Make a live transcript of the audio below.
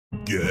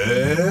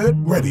Get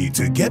ready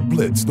to get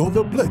blitzed on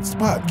the Blitzed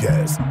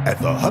podcast at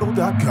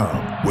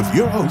thehuddle.com with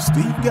your hosts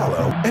Steve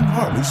Gallo and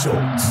Harley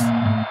Schultz.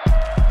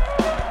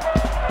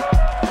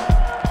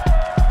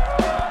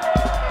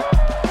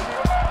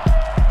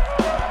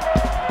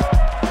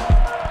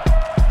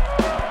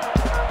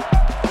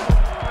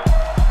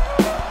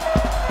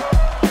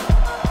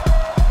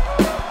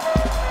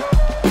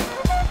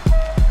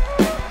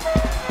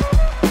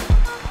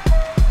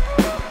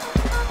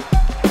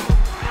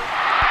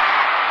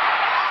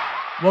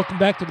 Welcome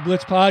back to the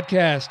Blitz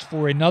Podcast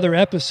for another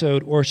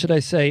episode, or should I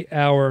say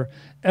our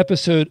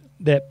episode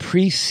that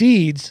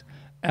precedes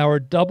our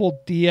double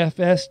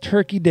DFS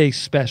Turkey Day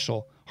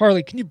special.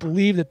 Harley, can you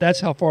believe that that's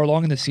how far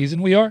along in the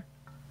season we are?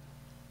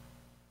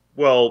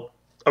 Well,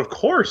 of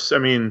course. I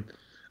mean,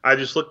 I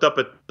just looked up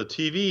at the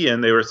TV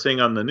and they were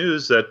saying on the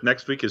news that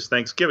next week is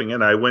Thanksgiving,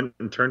 and I went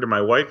and turned to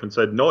my wife and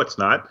said, no, it's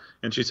not.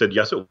 And she said,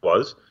 yes, it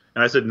was.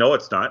 And I said, no,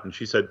 it's not. And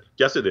she said,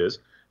 yes, it is.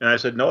 And I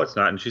said, no, it's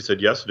not. And she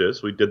said, yes, it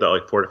is. We did that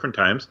like 4 different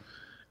times.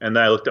 And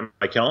then I looked at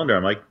my calendar.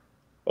 I'm like,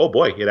 oh,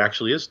 boy, it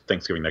actually is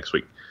Thanksgiving next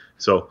week.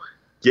 So,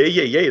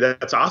 yay.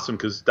 That's awesome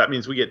because that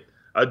means we get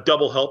a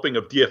double helping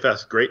of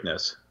DFS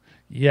greatness.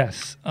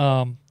 Yes.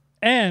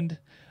 And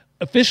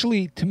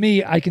officially, to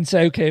me, I can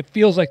say, okay, it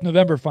feels like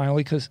November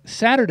finally because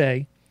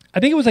Saturday, I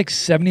think it was like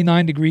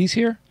 79 degrees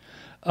here.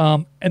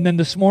 And then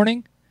this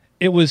morning,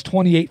 it was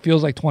 28,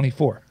 feels like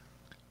 24.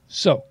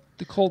 So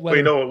the cold weather. Well,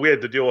 you know what we had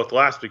to deal with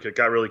last week? It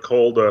got really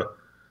cold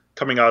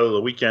coming out of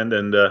the weekend,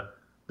 and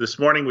this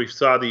morning we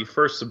saw the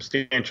first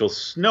substantial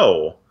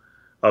snow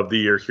of the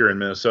year here in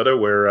Minnesota,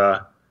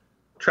 where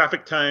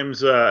traffic times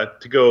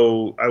to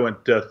go, I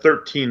went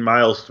 13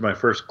 miles to my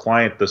first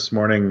client this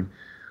morning,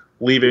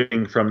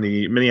 leaving from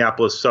the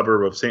Minneapolis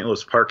suburb of St.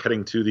 Louis Park,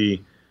 heading to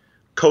the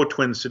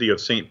co-twin city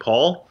of St.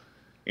 Paul.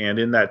 And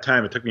in that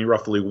time, it took me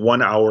roughly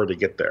 1 hour to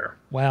get there.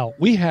 Wow.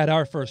 We had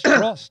our first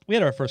frost. We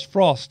had our first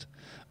frost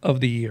of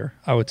the year,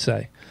 I would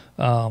say.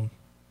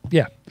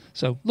 Yeah,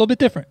 so a little bit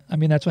different. I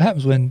mean, that's what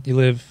happens when you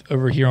live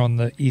over here on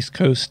the East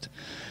Coast,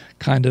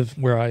 kind of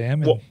where I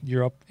am, and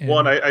you're up. Well,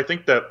 and I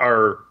think that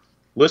our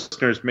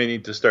listeners may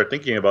need to start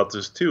thinking about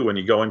this too when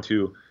you go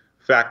into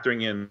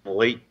factoring in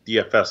late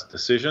DFS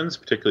decisions,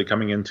 particularly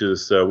coming into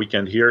this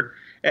weekend here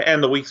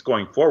and the weeks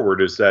going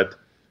forward, is that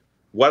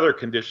weather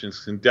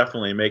conditions can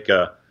definitely make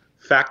a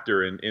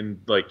factor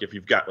in like if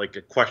you've got like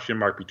a question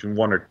mark between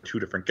one or two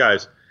different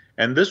guys.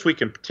 And this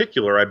week in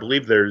particular, I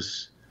believe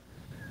there's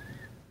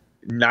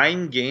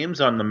 9 games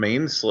on the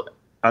main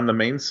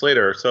slate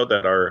or so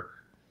that are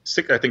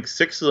six. I think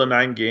 6 of the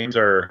 9 games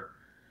are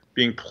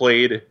being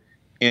played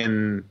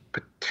in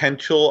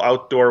potential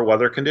outdoor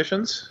weather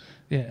conditions.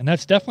 Yeah, and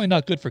that's definitely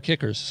not good for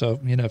kickers. So,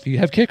 if you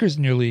have kickers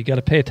in your league, you got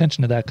to pay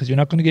attention to that because you're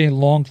not going to get any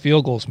long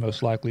field goals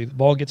most likely. The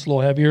ball gets a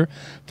little heavier,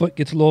 foot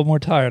gets a little more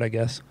tired, I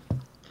guess.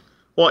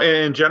 Well,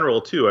 in general,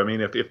 too. I mean,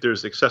 if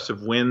there's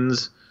excessive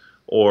winds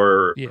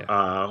or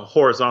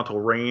horizontal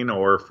rain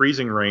or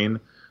freezing rain,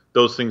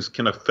 those things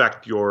can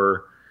affect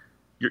your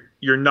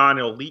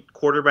non-elite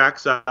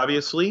quarterbacks,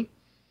 obviously,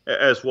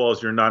 as well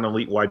as your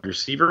non-elite wide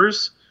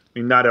receivers. I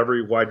mean, not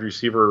every wide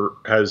receiver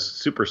has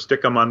super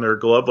stickum on their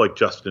glove like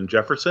Justin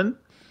Jefferson.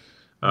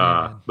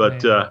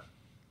 But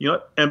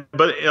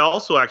it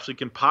also actually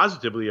can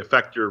positively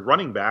affect your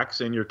running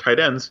backs and your tight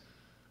ends,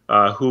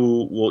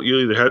 who will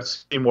either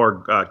see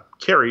more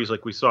carries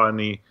like we saw in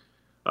the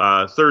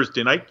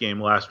Thursday night game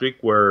last week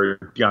where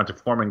Deonta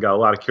Foreman got a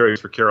lot of carries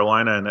for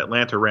Carolina and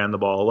Atlanta ran the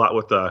ball a lot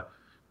with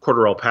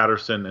Cordarrelle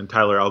Patterson and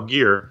Tyler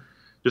Algier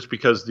just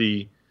because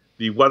the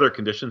weather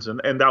conditions, and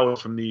that was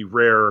from the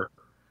rare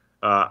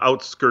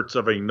outskirts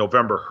of a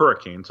November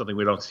hurricane, something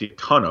we don't see a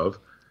ton of.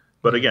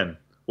 But again,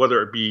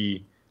 whether it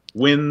be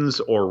winds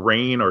or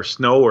rain or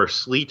snow or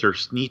sleet or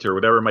sneet or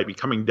whatever might be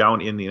coming down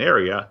in the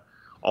area,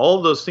 all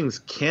of those things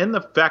can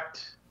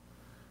affect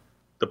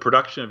the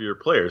production of your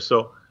players.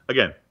 So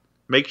again,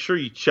 make sure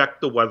you check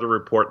the weather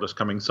report this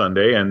coming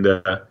Sunday and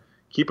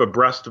keep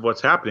abreast of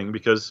what's happening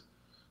because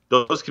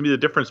those can be the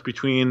difference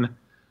between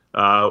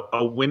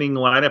a winning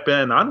lineup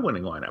and a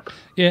non-winning lineup.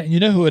 Yeah, and you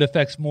know who it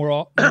affects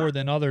more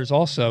than others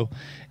also?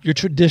 Your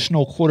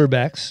traditional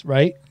quarterbacks,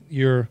 right?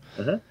 Your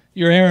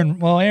Aaron,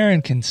 well,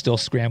 Aaron can still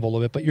scramble a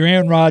little bit, but your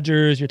Aaron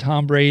Rodgers, your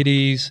Tom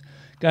Brady's,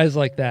 guys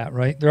like that,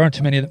 right? There aren't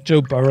too many of them,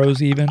 Joe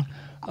Burrows even,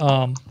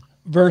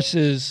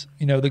 versus,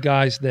 the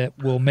guys that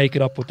will make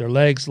it up with their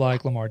legs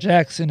like Lamar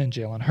Jackson and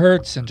Jalen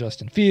Hurts and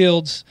Justin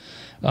Fields,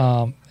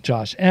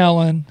 Josh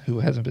Allen, who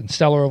hasn't been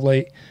stellar of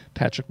late.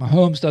 Patrick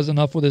Mahomes does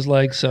enough with his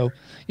legs. So,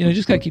 you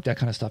just got to keep that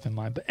kind of stuff in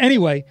mind. But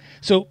anyway,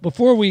 so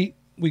before we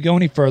go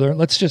any further,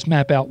 let's just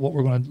map out what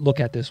we're going to look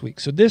at this week.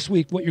 So this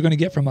week, what you're going to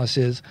get from us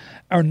is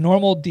our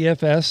normal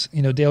DFS,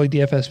 daily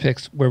DFS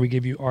picks where we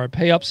give you our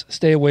pay-ups,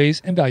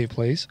 stay-aways, and value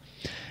plays.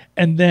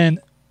 And then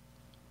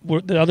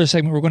the other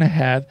segment we're going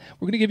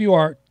to give you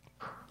our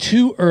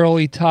 2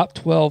 early top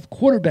 12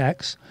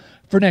 quarterbacks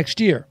for next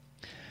year.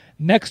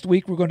 Next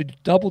week, we're going to do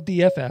double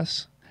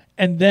DFS,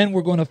 and then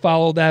we're going to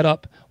follow that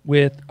up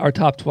with our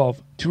top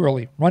 12 too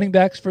early running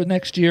backs for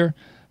next year,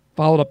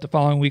 followed up the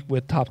following week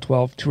with top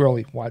 12 too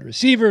early wide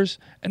receivers,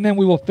 and then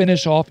we will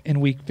finish off in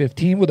week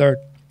 15 with our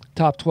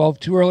top 12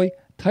 too early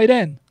tight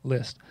end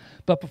list.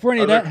 But before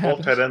any of that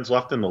happens, tight ends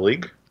left in the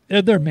league?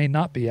 There may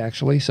not be,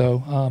 actually,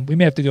 so we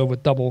may have to go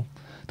with double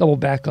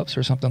backups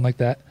or something like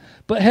that.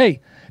 But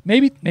hey,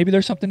 maybe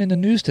there's something in the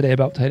news today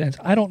about tight ends.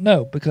 I don't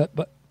know, but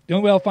the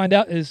only way I'll find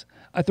out is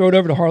I throw it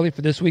over to Harley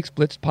for this week's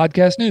Blitzed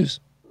podcast news.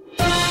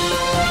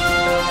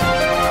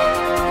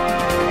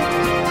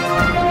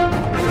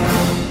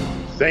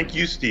 Thank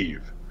you,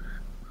 Steve.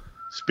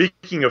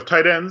 Speaking of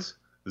tight ends,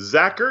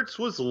 Zach Ertz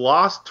was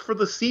lost for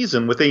the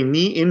season with a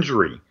knee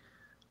injury.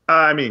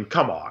 I mean,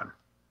 come on.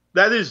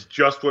 That is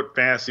just what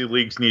fantasy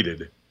leagues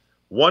needed.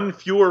 One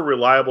fewer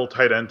reliable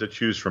tight end to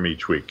choose from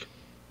each week.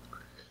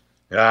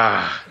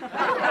 The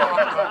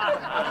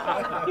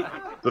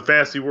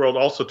fantasy world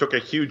also took a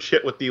huge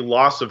hit with the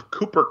loss of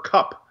Cooper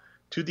Kupp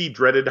to the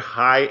dreaded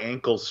high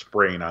ankle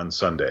sprain on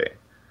Sunday.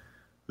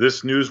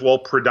 This news, while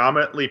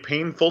predominantly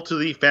painful to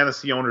the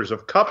fantasy owners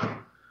of Kupp,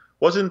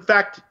 was in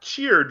fact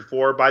cheered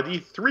for by the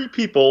 3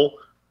 people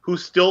who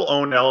still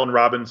own Allen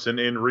Robinson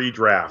in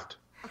redraft.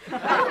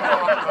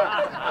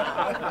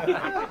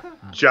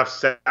 Jeff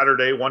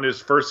Saturday won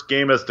his first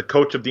game as the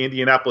coach of the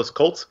Indianapolis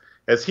Colts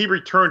as he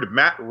returned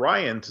Matt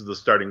Ryan to the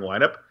starting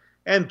lineup,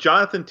 and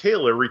Jonathan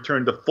Taylor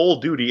returned to full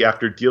duty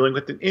after dealing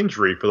with an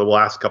injury for the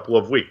last couple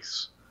of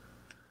weeks.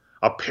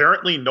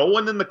 Apparently, no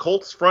one in the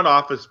Colts front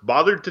office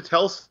bothered to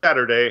tell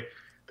Saturday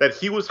that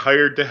he was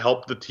hired to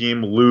help the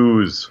team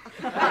lose.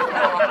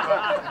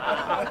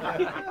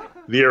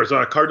 The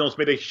Arizona Cardinals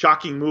made a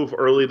shocking move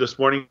early this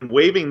morning,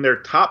 waiving their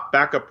top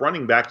backup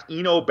running back,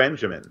 Eno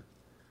Benjamin.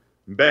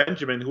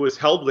 Benjamin, who was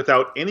held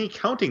without any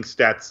counting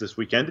stats this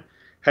weekend,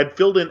 had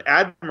filled in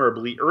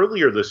admirably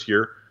earlier this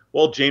year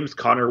while James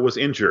Conner was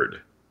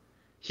injured.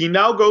 He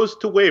now goes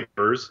to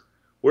waivers,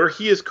 where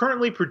he is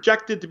currently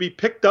projected to be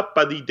picked up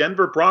by the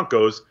Denver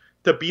Broncos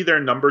to be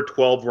their number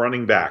 12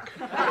 running back.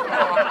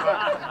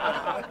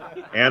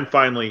 And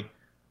finally,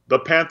 the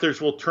Panthers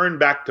will turn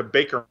back to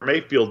Baker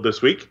Mayfield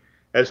this week,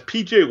 as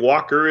P.J.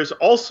 Walker is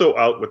also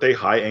out with a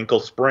high ankle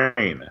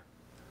sprain.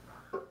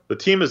 The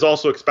team is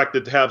also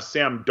expected to have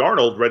Sam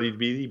Darnold ready to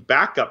be the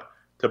backup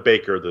to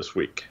Baker this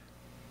week.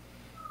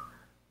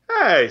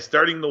 Hey,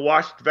 starting the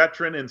washed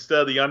veteran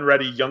instead of the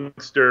unready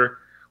youngster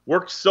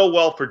worked so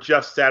well for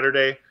Jeff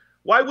Saturday.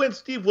 Why wouldn't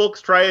Steve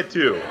Wilkes try it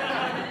too?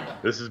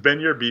 This has been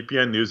your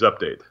B.P.N. News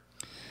Update.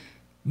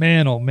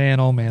 Man, oh man,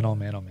 oh man, oh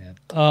man, oh man.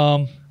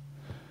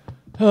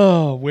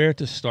 Where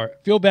to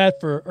start? Feel bad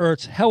for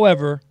Ertz.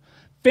 However,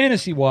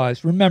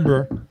 fantasy-wise,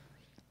 remember,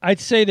 I'd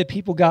say that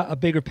people got a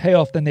bigger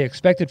payoff than they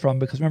expected from,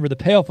 because remember, the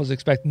payoff was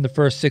expected in the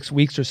first 6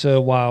 weeks or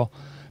so while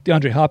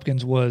DeAndre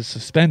Hopkins was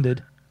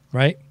suspended,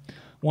 right?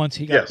 Once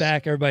he got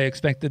back, everybody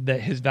expected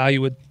that his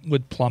value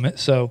would plummet.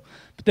 So,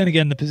 but then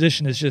again, the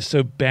position is just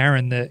so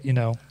barren that,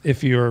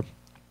 if you're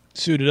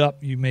suited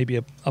up, you may be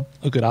a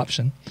good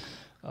option.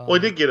 Well, he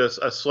did get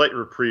a slight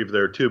reprieve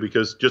there, too,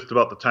 because just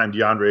about the time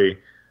DeAndre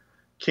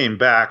came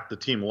back, the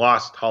team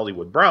lost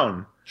Hollywood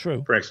Brown for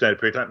an extended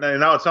period of time. And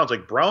now it sounds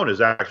like Brown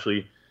is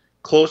actually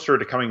closer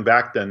to coming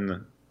back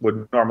than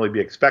would normally be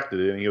expected.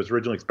 And he was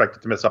originally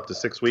expected to miss up to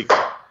 6 weeks.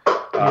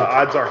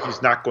 Odds are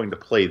he's not going to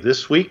play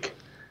this week,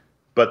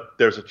 but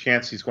there's a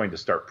chance he's going to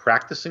start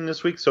practicing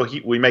this week. So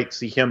we might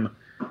see him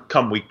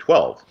come week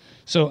 12.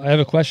 So I have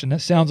a question.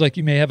 That sounds like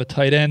you may have a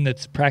tight end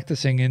that's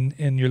practicing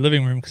in your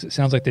living room, because it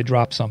sounds like they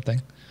dropped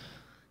something.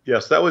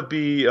 Yes, that would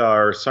be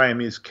our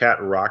Siamese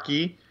cat,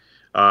 Rocky.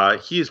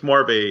 He is more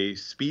of a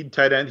speed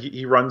tight end.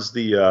 He runs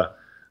the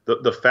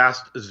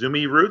fast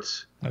zoomy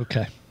routes.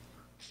 Okay.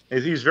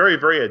 He's very,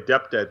 very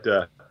adept at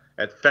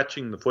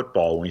fetching the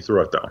football when he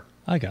threw it, though.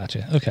 I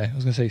gotcha. Okay, I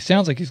was gonna say,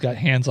 sounds like he's got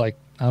hands like,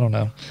 I don't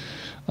know,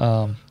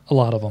 a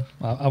lot of them.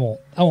 I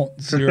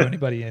won't zero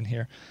anybody in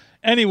here.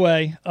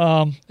 Anyway,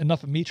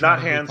 enough of me trying.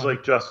 Not hands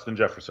like Justin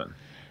Jefferson.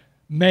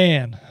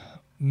 Man,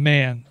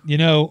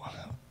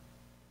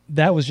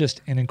 that was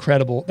just an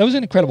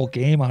incredible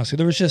game. Honestly,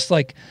 there was just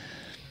like,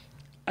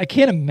 I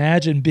can't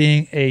imagine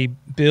being a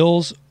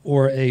Bills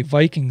or a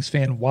Vikings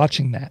fan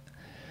watching that,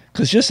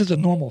 because just as a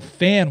normal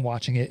fan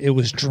watching it, it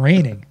was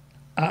draining.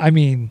 I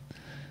mean,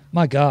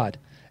 my God.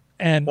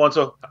 And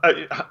so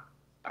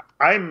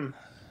I've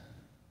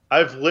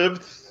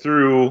lived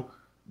through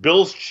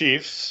Bills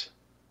Chiefs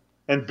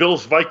and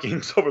Bills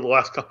Vikings over the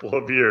last couple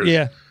of years.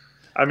 Yeah.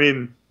 I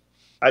mean,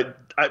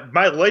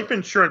 my life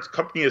insurance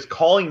company is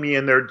calling me,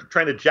 and they're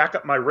trying to jack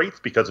up my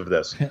rates because of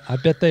this. I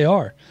bet they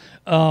are.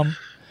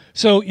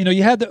 So,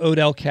 you had the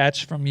Odell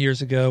catch from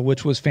years ago,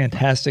 which was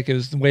fantastic. It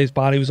was the way his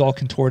body was all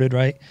contorted,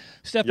 right?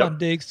 Stephon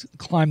Diggs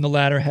climbed the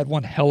ladder, had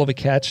one hell of a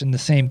catch in the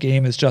same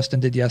game as Justin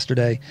did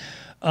yesterday.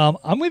 I'm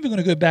even going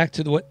to go back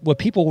to what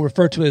people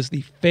refer to as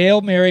the Fail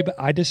Mary, but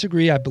I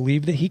disagree. I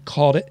believe that he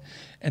called it,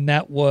 and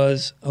that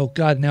was, oh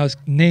God, now his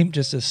name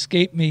just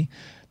escaped me.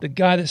 The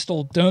guy that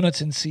stole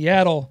donuts in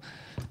Seattle.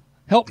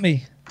 Help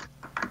me.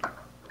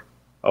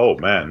 Oh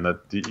man,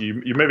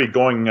 you may be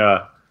going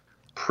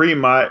pre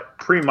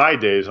my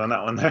days on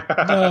that one there.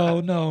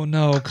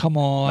 No, come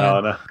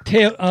on.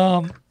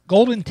 No.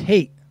 Golden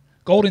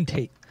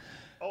Tate.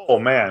 Oh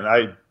man,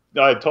 I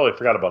totally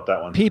forgot about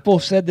that one. People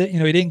said that he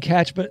didn't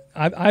catch, but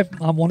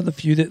I'm one of the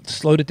few that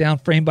slowed it down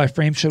frame by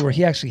frame, show where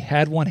he actually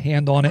had one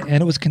hand on it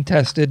and it was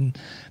contested, and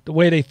the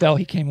way they fell,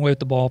 he came away with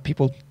the ball.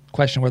 People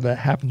question whether that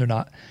happened or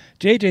not.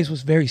 JJ's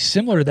was very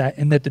similar to that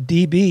in that the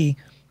DB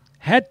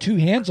had two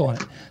hands on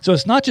it, so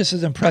it's not just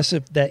as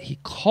impressive that he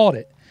caught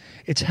it.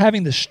 It's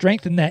having the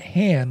strength in that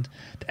hand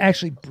to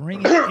actually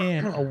bring it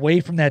in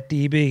away from that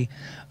DB.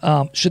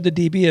 Should the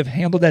DB have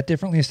handled that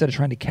differently instead of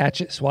trying to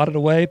catch it, swat it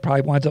away?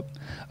 Probably winds up,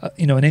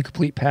 an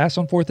incomplete pass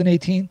on 4th and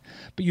 18.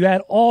 But you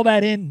add all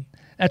that in,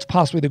 that's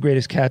possibly the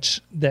greatest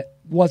catch that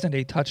wasn't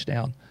a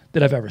touchdown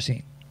that I've ever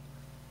seen.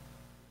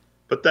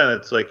 But then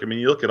it's like,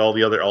 you look at all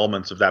the other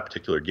elements of that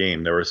particular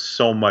game. There was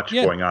so much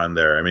going on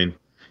there.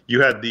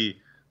 You had the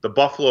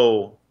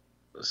Buffalo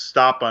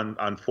stop on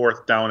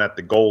 4th down at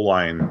the goal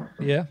line,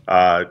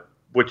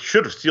 which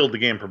should have sealed the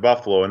game for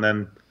Buffalo. And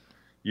then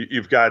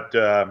you've got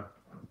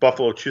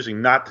Buffalo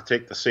choosing not to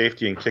take the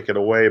safety and kick it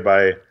away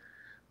by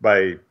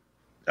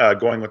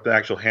going with the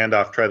actual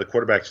handoff, try the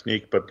quarterback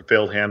sneak, but the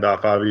failed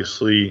handoff,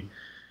 obviously.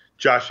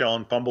 Josh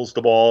Allen fumbles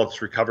the ball.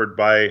 It's recovered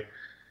by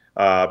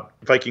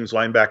Vikings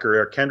linebacker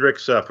Eric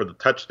Kendricks for the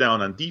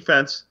touchdown on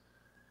defense.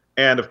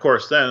 And, of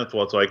course, then it's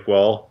like,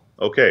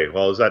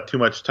 is that too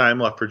much time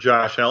left for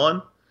Josh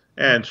Allen?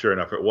 And sure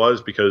enough, it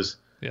was, because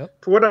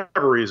for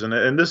whatever reason,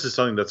 and this is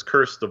something that's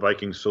cursed the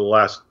Vikings for the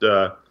last,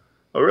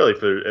 really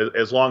for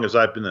as long as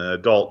I've been an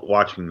adult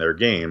watching their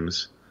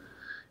games,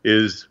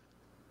 is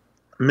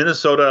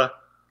Minnesota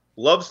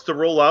loves to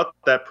roll out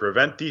that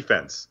prevent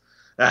defense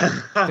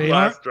on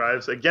last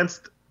drives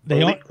against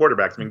elite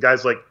quarterbacks.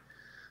 Guys like,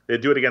 they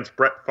do it against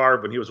Brett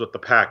Favre when he was with the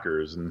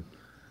Packers, and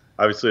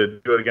obviously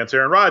they do it against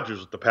Aaron Rodgers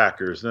with the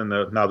Packers, and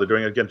then now they're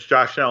doing it against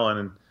Josh Allen,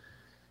 and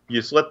you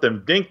just let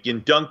them dink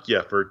and dunk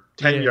you for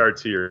 10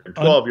 yards here and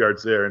 12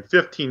 yards there and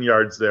 15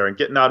 yards there and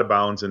getting out of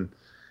bounds, and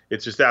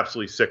it's just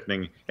absolutely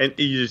sickening. And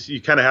you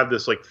kind of have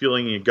this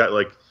feeling in your gut,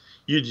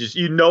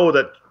 you know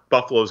that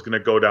Buffalo's going to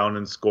go down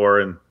and score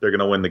and they're going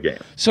to win the game.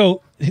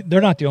 So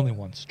they're not the only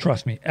ones.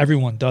 Trust me,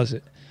 everyone does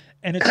it,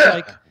 and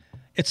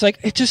it's like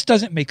it just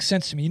doesn't make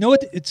sense to me. You know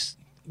what?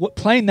 What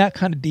playing that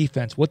kind of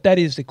defense, what that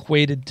is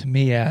equated to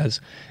me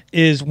as,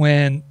 is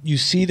when you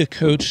see the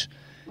coach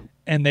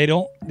and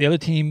the other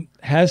team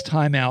has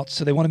timeouts,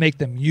 so they want to make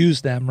them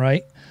use them,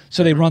 right?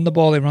 So they run the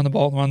ball,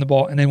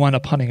 and they wind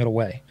up punting it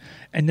away.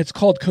 And it's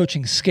called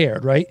coaching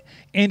scared, right?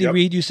 Andy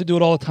Reid used to do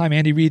it all the time.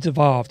 Andy Reid's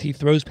evolved. He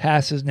throws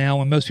passes now,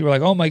 and most people are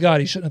like, oh my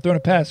God, he shouldn't have thrown a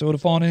pass. It would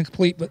have fallen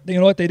incomplete. But you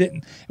know what? They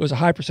didn't. It was a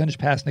high percentage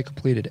pass, and they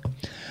completed it.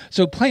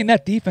 So playing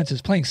that defense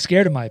is playing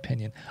scared, in my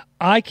opinion.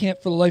 I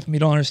can't for the life of me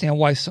don't understand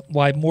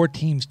why more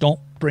teams don't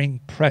bring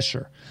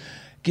pressure.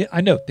 I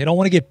know they don't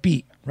want to get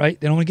beat, right?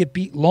 They don't want to get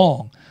beat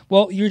long.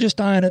 Well, you're just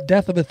dying a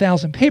death of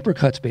 1,000 paper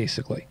cuts,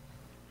 basically.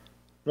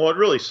 Well, it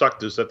really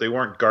sucked is that they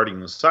weren't guarding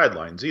the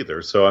sidelines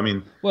either. So,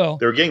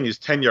 they were getting these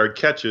 10-yard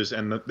catches,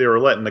 and they were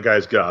letting the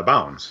guys get out of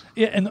bounds.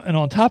 Yeah, and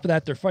on top of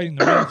that, they're fighting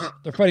the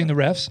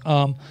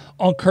refs.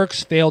 On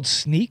Kirk's failed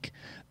sneak,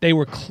 they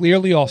were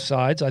clearly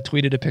offsides. I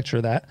tweeted a picture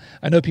of that.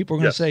 I know people are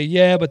going to say,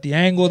 yeah, but the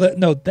angle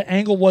the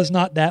angle was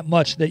not that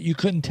much that you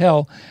couldn't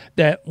tell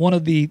that one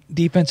of the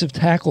defensive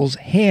tackle's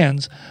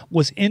hands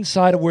was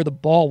inside of where the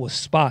ball was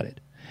spotted.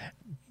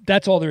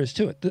 That's all there is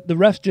to it. The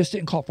refs just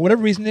didn't call. For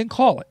whatever reason, they didn't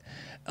call it.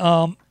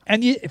 And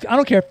I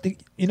don't care if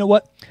you know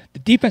what, the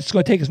defense is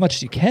going to take as much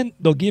as you can.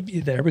 They'll give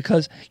you there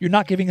because you're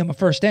not giving them a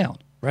first down,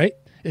 right?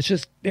 It's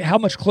just how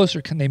much closer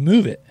can they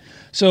move it?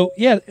 So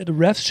yeah, the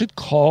refs should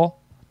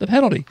call the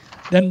penalty,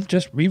 then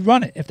just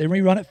rerun it. If they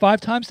rerun it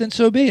 5 times, then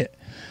so be it.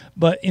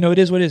 But it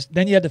is what it is.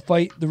 Then you had to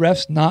fight the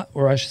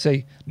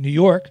refs New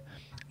York,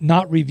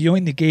 not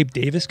reviewing the Gabe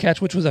Davis catch,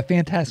 which was a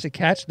fantastic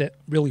catch that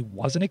really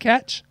wasn't a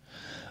catch.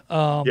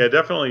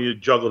 Definitely you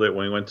juggled it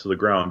when he went to the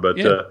ground. But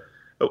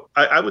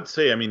I would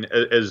say,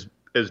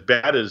 as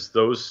bad as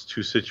those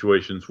two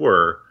situations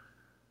were,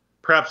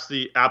 perhaps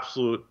the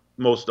absolute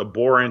most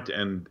abhorrent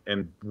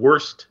and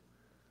worst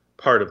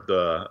part of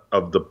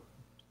the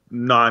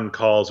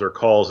non-calls or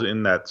calls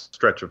in that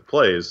stretch of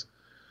plays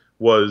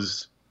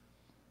was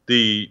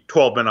the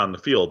 12 men on the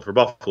field for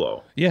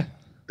Buffalo. Yeah.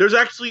 There's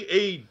actually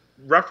a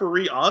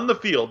referee on the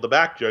field, the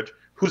back judge,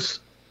 whose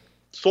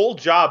sole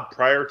job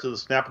prior to the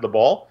snap of the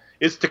ball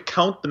is to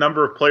count the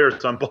number of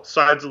players on both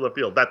sides of the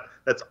field.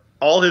 That's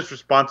all his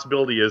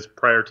responsibility is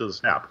prior to the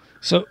snap.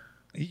 So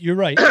you're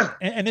right.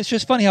 And it's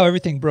just funny how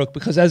everything broke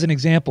because, as an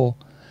example,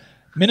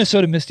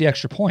 Minnesota missed the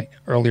extra point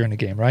earlier in the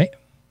game, right?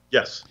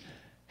 Yes.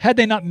 Had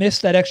they not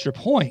missed that extra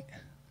point,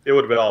 it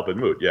would have all been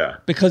moot, yeah.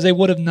 Because they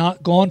would have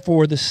not gone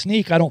for the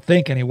sneak, I don't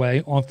think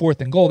anyway, on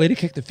 4th and goal. They'd have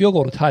kicked the field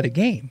goal to tie the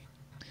game.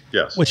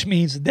 Yes. Which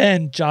means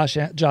then Josh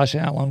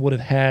Allen would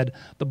have had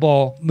the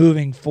ball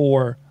moving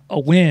for a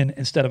win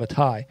instead of a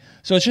tie.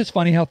 So it's just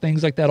funny how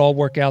things like that all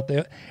work out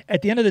there.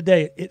 At the end of the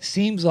day, it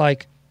seems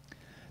like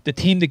the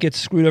team that gets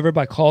screwed over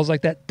by calls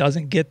like that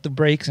doesn't get the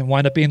breaks and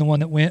wind up being the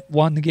one that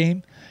won the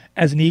game.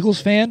 As an Eagles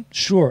fan,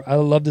 sure, I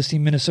would love to see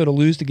Minnesota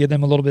lose to give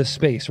them a little bit of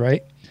space,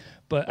 right?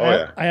 But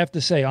I have to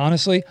say,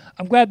 honestly,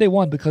 I'm glad they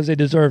won because they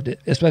deserved it,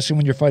 especially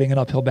when you're fighting an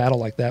uphill battle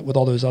like that with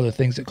all those other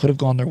things that could have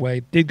gone their way,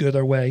 didn't go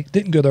their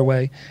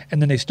way,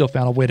 and then they still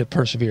found a way to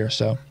persevere.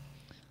 So,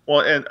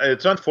 well, and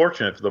it's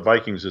unfortunate for the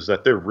Vikings is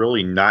that they're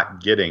really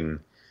not getting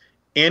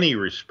any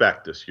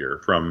respect this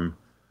year from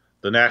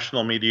the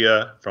national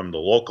media, from the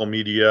local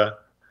media,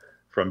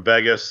 from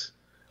Vegas.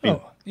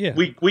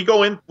 We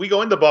go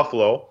into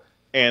Buffalo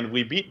and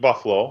we beat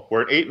Buffalo.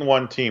 We're an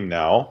 8-1 team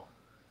now,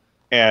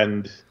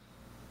 and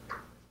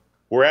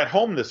we're at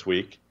home this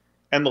week,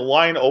 and the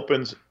line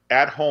opens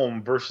at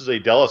home versus a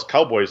Dallas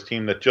Cowboys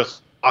team that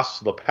just lost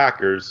to the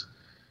Packers,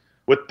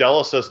 with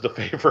Dallas as the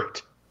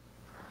favorite.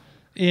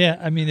 Yeah,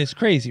 I mean, it's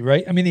crazy,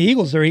 right? I mean, the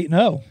Eagles are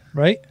 8-0,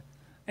 right?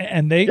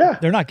 And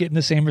they're not getting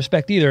the same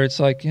respect either. It's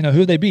like,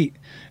 who they beat.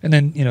 And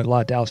then, a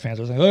lot of Dallas fans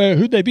are like, oh,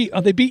 who'd they beat?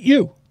 Oh, they beat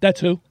you.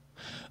 That's who.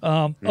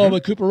 Oh,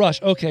 but Cooper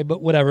Rush. Okay,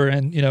 but whatever.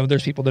 And,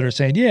 there's people that are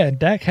saying, yeah,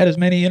 Dak had as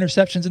many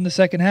interceptions in the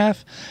second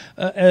half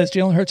as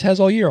Jalen Hurts has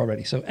all year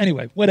already. So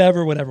anyway,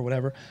 whatever.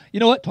 You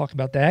know what? Talk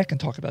about Dak and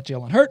talk about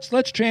Jalen Hurts.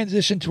 Let's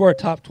transition to our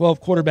top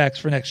 12 quarterbacks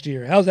for next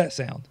year. How's that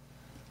sound?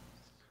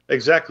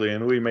 Exactly,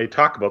 and we may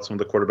talk about some of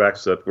the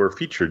quarterbacks that were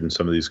featured in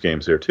some of these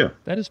games there, too.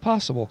 That is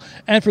possible.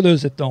 And for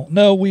those that don't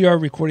know, we are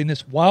recording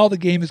this while the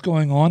game is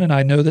going on, and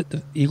I know that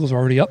the Eagles are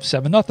already up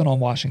 7-0 on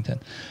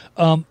Washington.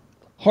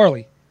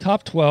 Harley,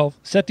 top 12,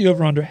 set the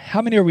over-under.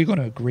 How many are we going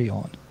to agree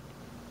on?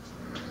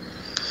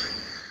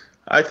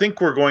 I think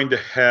we're going to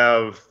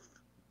have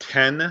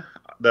 10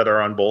 that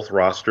are on both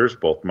rosters.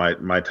 Both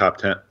my top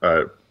 10,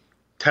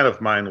 10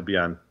 of mine will be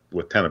on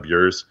with 10 of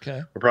yours.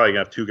 Okay. We're probably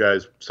going to have 2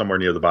 guys somewhere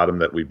near the bottom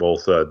that we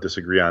both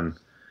disagree on.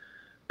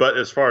 But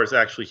as far as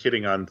actually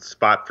hitting on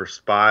spot for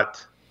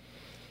spot,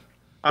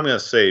 I'm going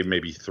to say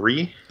maybe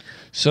 3.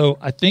 So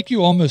I think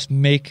you almost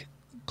make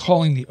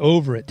calling the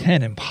over at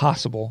 10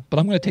 impossible, but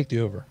I'm going to take the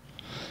over.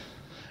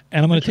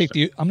 And I'm going to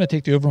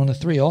take the over on the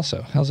 3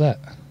 also. How's that?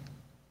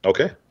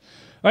 Okay. All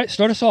right,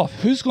 start us off.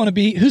 Who's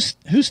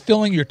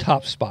filling your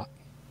top spot?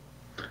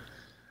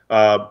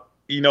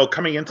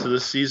 Coming into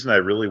this season, I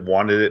really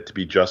wanted it to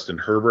be Justin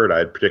Herbert. I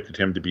had predicted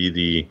him to be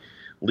the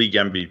league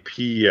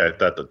MVP. I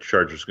thought the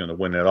Chargers were going to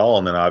win it all.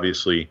 And then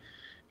obviously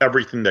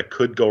everything that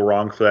could go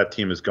wrong for that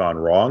team has gone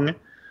wrong.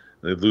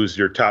 They lose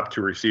your top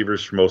 2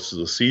 receivers for most of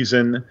the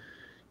season.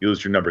 You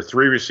lose your number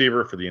 3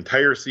 receiver for the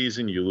entire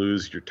season. You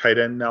lose your tight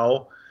end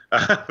now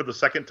for the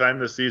second time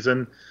this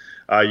season.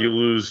 You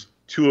lose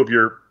 2 of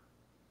your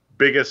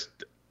biggest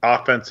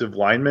offensive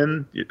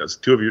linemen,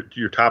 2 of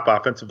your top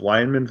offensive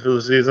linemen for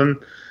the season.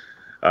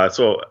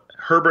 So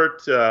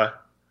Herbert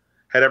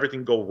had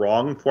everything go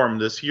wrong for him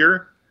this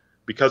year.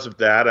 Because of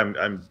that,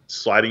 I'm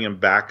sliding him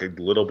back a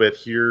little bit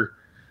here,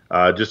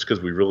 just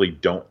because we really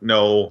don't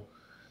know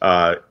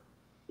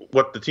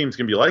what the team's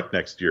going to be like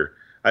next year.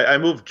 I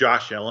moved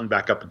Josh Allen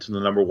back up into the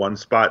number 1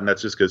 spot, and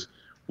that's just because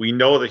we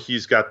know that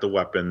he's got the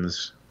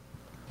weapons.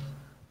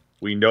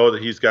 We know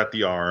that he's got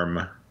the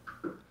arm.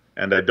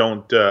 And I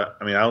don't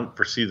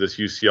foresee this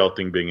UCL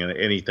thing being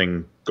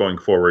anything going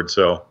forward.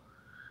 So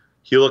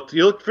he looked.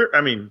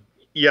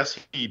 Yes,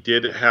 he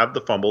did have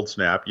the fumbled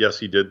snap. Yes,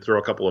 he did throw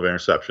a couple of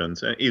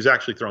interceptions, and he's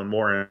actually thrown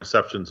more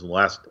interceptions in the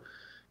last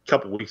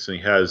couple of weeks than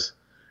he has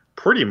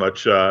pretty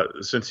much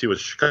since he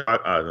was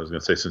Chicago. I was going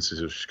to say since he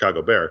was a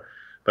Chicago Bear,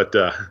 but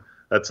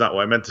that's not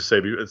what I meant to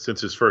say. Since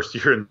his first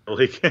year in the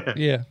league.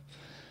 Yeah.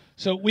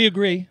 So we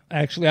agree.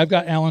 Actually, I've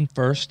got Allen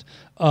first.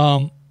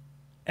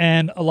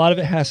 And a lot of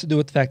it has to do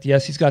with the fact,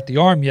 yes, he's got the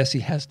arm. Yes, he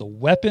has the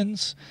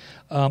weapons.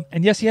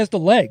 And yes, he has the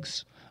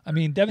legs. I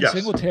mean, Devin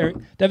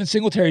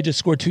Singletary just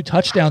scored 2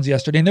 touchdowns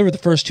yesterday, and they were the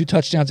first 2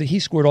 touchdowns that he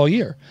scored all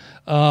year.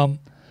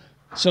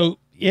 So,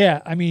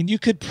 yeah, I mean, you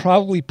could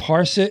probably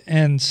parse it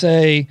and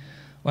say,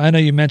 well, I know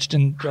you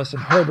mentioned Justin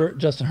Herbert.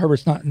 Justin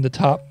Herbert's not in the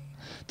top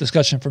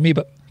discussion for me,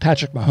 but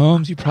Patrick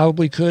Mahomes, you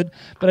probably could.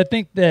 But I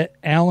think that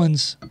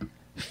Allen's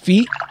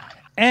feet,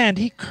 and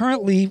he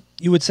currently,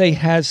 you would say,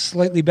 has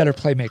slightly better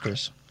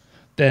playmakers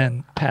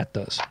than Pat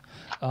does.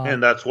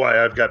 And that's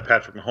why I've got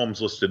Patrick Mahomes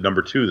listed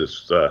number 2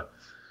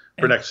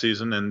 for next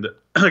season. And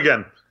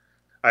again,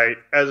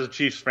 as a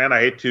Chiefs fan, I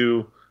hate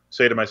to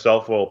say to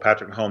myself, well,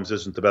 Patrick Mahomes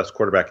isn't the best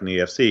quarterback in the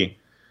AFC.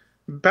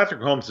 Patrick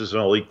Mahomes is an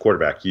elite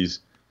quarterback. He's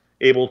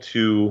able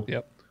to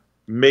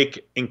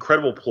make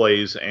incredible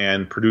plays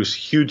and produce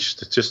huge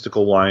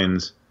statistical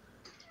lines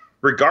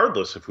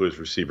regardless of who his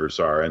receivers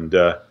are. And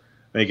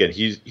again,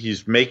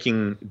 he's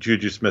making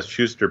Juju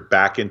Smith-Schuster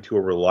back into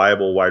a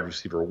reliable wide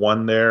receiver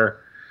 1 there.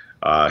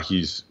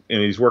 He's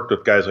worked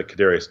with guys like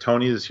Kadarius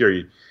Toney this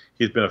year.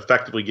 He's been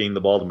effectively getting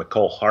the ball to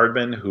McCole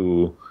Hardman,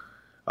 who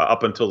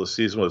up until the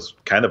season was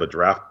kind of a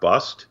draft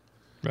bust.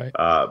 Right.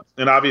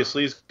 And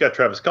obviously he's got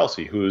Travis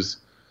Kelce, who's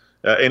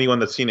anyone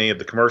that's seen any of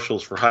the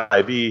commercials for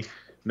Hy-Vee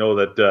know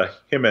that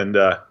him and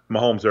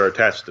Mahomes are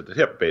attached at the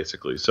hip,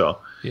 basically. So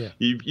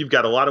you've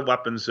got a lot of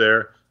weapons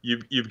there.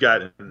 You've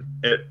got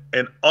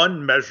an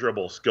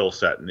unmeasurable skill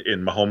set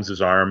in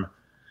Mahomes' arm.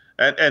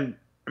 And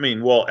I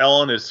mean, well,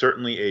 Allen is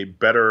certainly a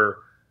better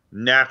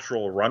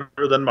natural runner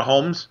than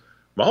Mahomes.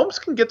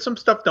 Mahomes can get some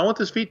stuff done with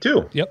his feet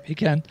too. Yep, he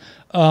can.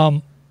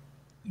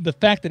 The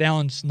fact that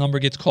Allen's number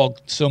gets called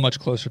so much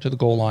closer to the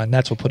goal line,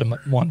 that's what put him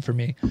at 1 for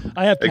me.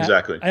 I have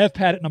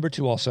Pat at number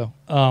 2 also.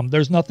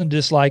 There's nothing to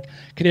dislike.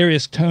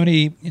 Kadarius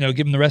Toney, give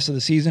him the rest of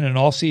the season and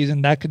all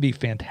season, that could be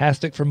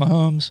fantastic for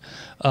Mahomes.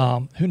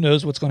 Who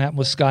knows what's going to happen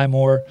with Sky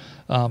Moore?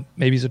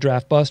 Maybe he's a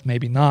draft bust,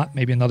 maybe not.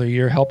 Maybe another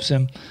year helps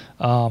him.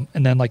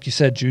 And then, like you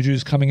said,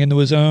 Juju's coming into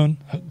his own.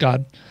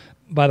 God,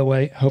 by the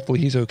way, hopefully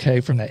he's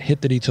okay from that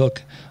hit that he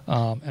took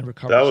and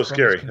recovered. That was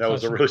scary. That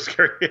was a really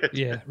scary hit.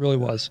 Yeah, it really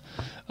was.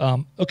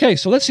 Okay,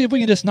 so let's see if we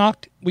can just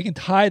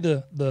tie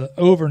the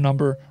over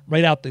number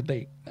right out the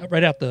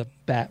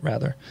bat,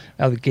 out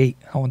of the gate.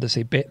 I wanted to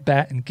say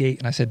bat and gate,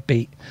 and I said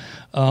bait.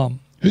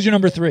 Who's your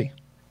number 3?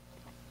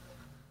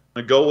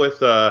 I go with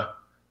the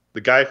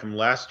guy from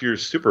last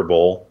year's Super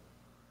Bowl.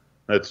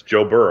 That's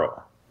Joe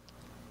Burrow.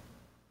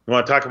 You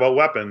want to talk about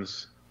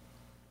weapons?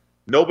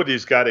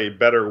 Nobody's got a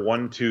better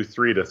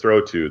 1-2-3 to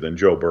throw to than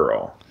Joe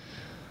Burrow.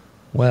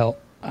 Well,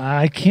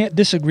 I can't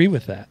disagree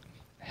with that.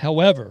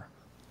 However,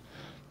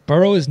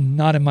 Burrow is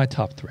not in my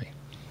top 3.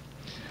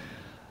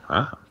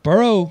 Huh?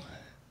 Burrow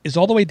is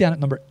all the way down at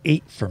number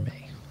 8 for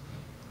me.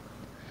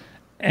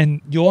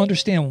 And you'll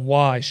understand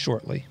why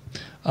shortly.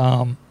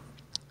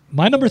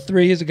 My number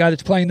 3 is a guy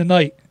that's playing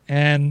tonight,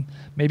 and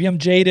maybe I'm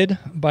jaded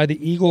by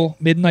the Eagle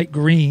Midnight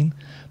Green,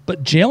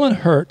 but Jalen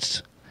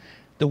Hurts,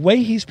 the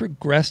way he's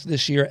progressed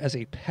this year as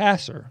a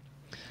passer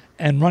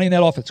and running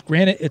that offense,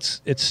 granted,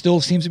 it still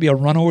seems to be a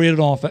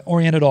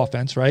run-oriented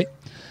offense, right?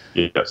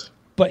 Yes.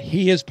 But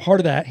he is part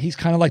of that. He's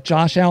kind of like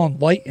Josh Allen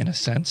light in a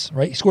sense,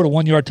 right? He scored a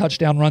 1-yard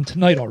touchdown run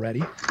tonight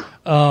already.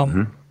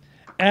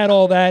 Add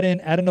all that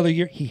in, add another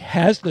year. He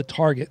has the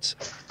targets.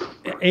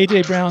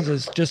 A.J. Brown's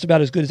is just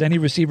about as good as any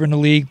receiver in the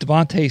league.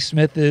 Devontae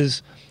Smith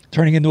is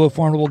turning into a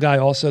formidable guy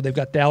also. They've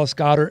got Dallas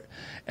Goedert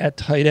at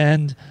tight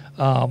end.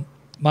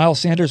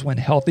 Miles Sanders, when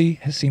healthy,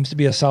 seems to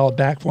be a solid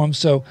back for him.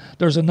 So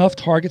there's enough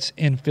targets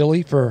in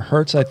Philly for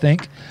Hurts, I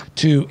think.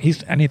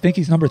 I think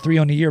he's number 3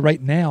 on the year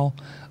right now,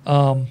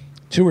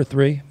 2 or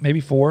 3,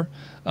 maybe 4,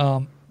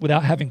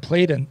 without having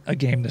played in a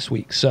game this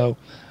week. So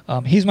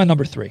he's my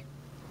number 3.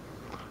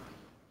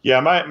 Yeah,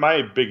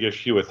 my big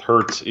issue with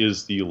Hurts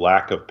is the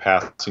lack of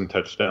passing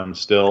touchdowns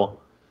still.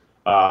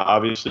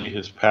 Obviously,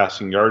 his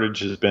passing yardage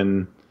has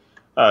been,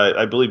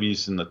 I believe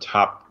he's in the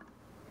top,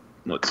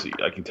 let's see,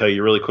 I can tell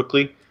you really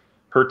quickly.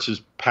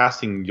 Hurts'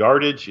 passing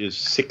yardage is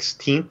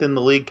 16th in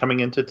the league coming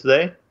into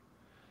today.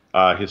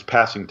 His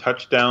passing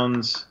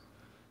touchdowns,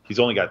 he's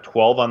only got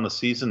 12 on the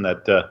season.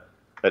 That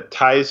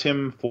ties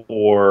him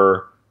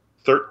for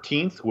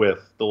 13th with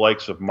the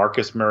likes of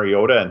Marcus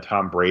Mariota and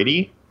Tom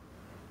Brady.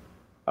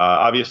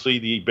 Obviously,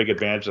 the big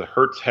advantage that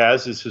Hurts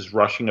has is his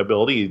rushing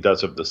ability. He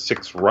does have the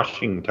 6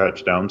 rushing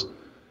touchdowns.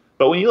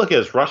 But when you look at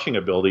his rushing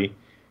ability,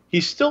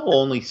 he's still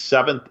only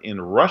 7th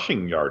in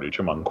rushing yardage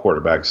among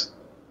quarterbacks,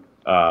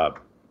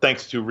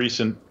 thanks to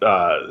recent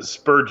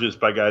spurges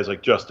by guys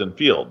like Justin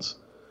Fields.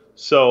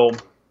 So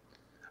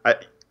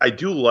I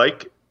do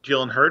like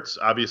Jalen Hurts.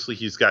 Obviously,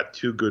 he's got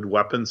 2 good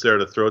weapons there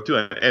to throw to,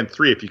 and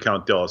 3 if you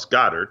count Dallas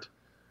Goedert.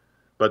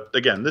 But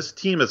again, this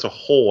team as a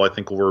whole, I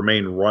think, will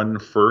remain run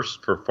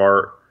first for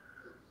far,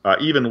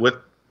 even with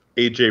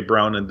A.J.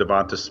 Brown and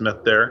Devonta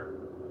Smith there.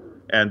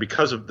 And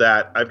because of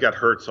that, I've got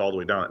Hurts all the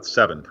way down at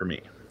 7 for me.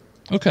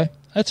 Okay,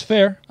 that's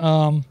fair.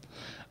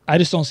 I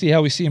just don't see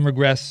how we see him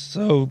regress.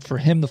 So for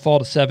him to fall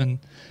to 7,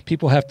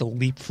 people have to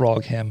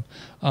leapfrog him.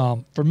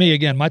 For me,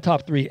 again, my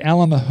top 3,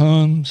 Allen,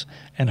 Mahomes,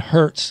 and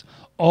Hurts,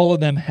 all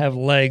of them have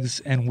legs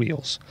and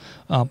wheels.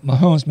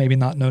 Mahomes maybe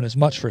not known as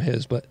much for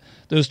his, but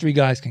those 3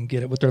 guys can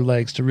get it with their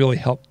legs to really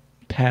help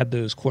pad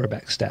those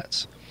quarterback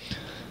stats.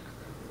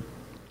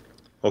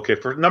 Okay,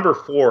 for number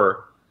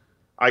 4,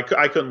 I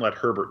couldn't let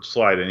Herbert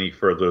slide any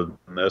further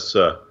than this.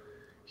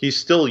 He's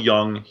still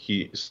young.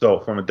 So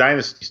from a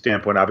dynasty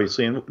standpoint,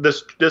 obviously, and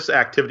this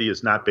activity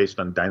is not based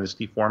on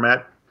dynasty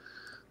format.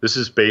 This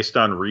is based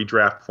on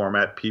redraft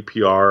format,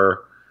 PPR.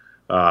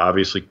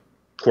 Obviously,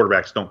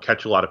 quarterbacks don't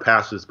catch a lot of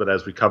passes, but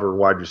as we cover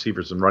wide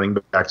receivers and running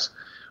backs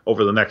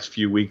over the next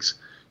few weeks,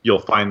 you'll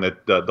find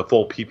that the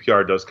full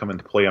PPR does come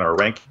into play in our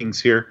rankings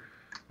here.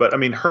 But, I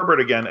mean, Herbert,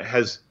 again,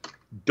 has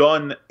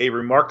done a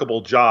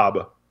remarkable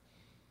job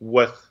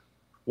with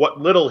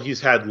what little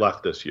he's had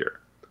left this year.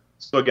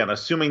 So, again,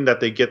 assuming that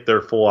they get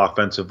their full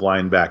offensive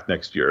line back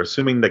next year,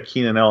 assuming that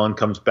Keenan Allen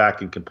comes back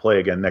and can play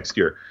again next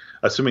year,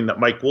 assuming that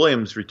Mike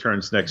Williams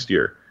returns next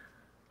year,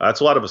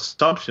 that's a lot of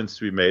assumptions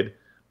to be made.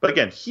 But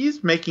again,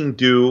 he's making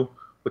do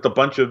with a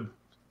bunch of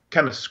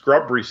kind of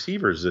scrub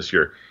receivers this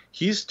year.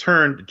 He's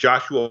turned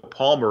Joshua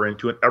Palmer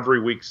into an every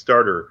week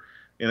starter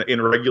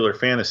in regular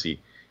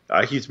fantasy.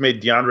 He's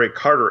made DeAndre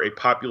Carter a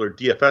popular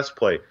DFS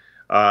play.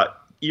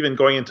 Even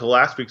going into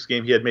last week's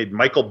game, he had made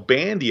Michael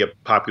Bandy a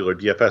popular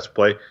DFS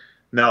play.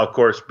 Now, of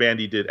course,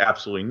 Bandy did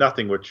absolutely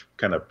nothing, which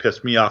kind of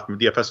pissed me off from a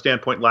DFS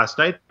standpoint last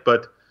night.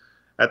 But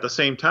at the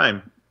same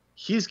time,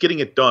 he's getting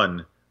it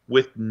done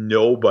with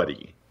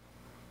nobody.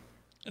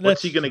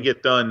 What's he going to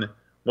get done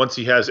once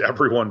he has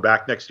everyone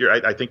back next year,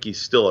 I think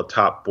he's still a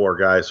top 4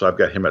 guy, so I've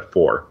got him at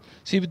 4.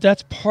 See, but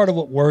that's part of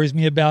what worries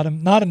me about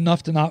him. Not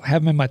enough to not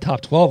have him in my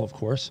top 12, of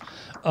course.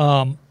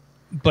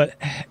 But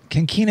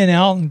can Keenan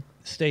Allen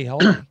stay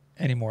healthy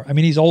anymore? I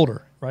mean, he's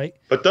older, right?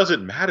 But does it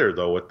matter,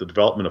 though, with the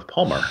development of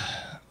Palmer?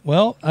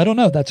 Well, I don't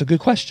know. That's a good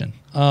question.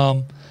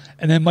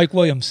 And then Mike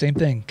Williams, same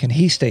thing. Can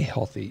he stay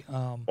healthy?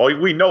 Well,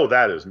 we know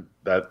that isn't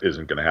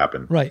going to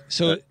happen. Right.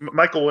 So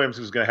Michael Williams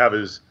is going to have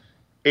his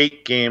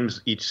 8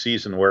 games each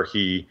season where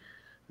he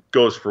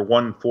goes for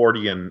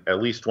 140 and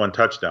at least 1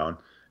 touchdown.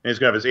 And he's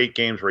going to have his 8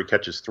 games where he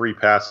catches 3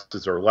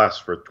 passes or less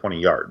for 20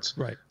 yards.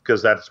 Right.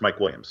 Because that's Mike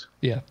Williams.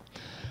 Yeah.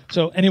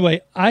 So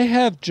anyway, I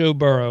have Joe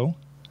Burrow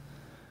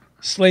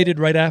slated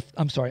right after.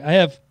 I'm sorry. I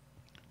have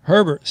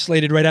Herbert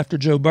slated right after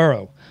Joe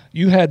Burrow.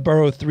 You had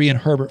Burrow 3 and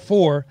Herbert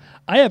 4.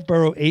 I have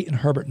Burrow 8 and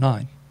Herbert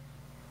 9.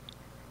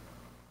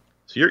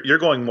 So you're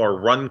going more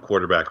run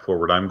quarterback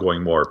forward. I'm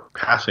going more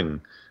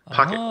passing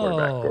pocket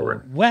quarterback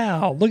forward.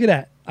 Wow, look at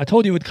that! I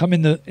told you it would come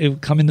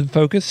into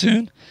focus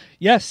soon.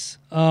 Yes,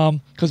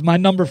 because my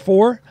number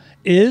 4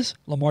 is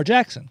Lamar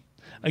Jackson.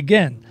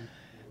 Again,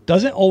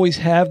 doesn't always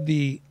have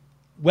the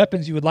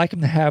weapons you would like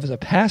him to have as a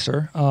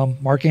passer.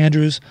 Mark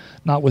Andrews,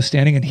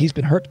 notwithstanding, and he's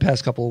been hurt the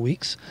past couple of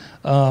weeks.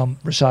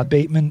 Rashad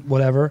Bateman,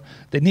 whatever.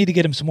 They need to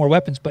get him some more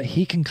weapons, but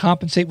he can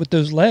compensate with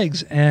those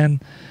legs.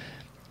 And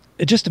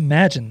just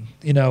imagine,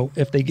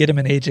 if they get him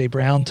an A.J.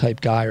 Brown type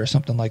guy or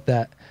something like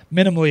that.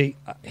 Minimally,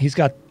 he's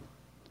got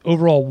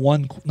overall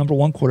number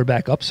 1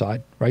 quarterback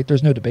upside, right?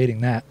 There's no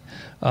debating that.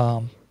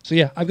 So,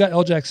 yeah, I've got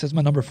L-Jax as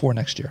my number 4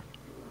 next year.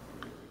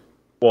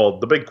 Well,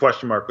 the big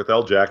question mark with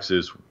L-Jax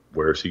is,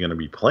 where is he going to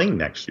be playing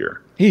next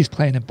year? He's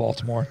playing in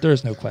Baltimore.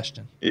 There's no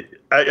question.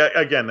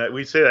 Again,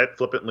 we say that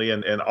flippantly,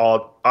 and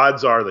all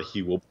odds are that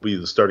he will be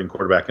the starting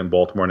quarterback in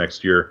Baltimore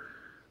next year.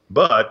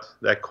 But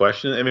that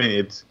question, I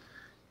mean,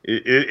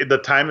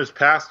 the time has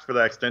passed for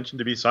that extension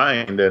to be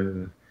signed,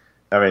 and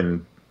I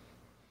mean,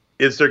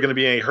 is there going to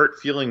be any hurt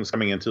feelings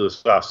coming into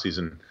this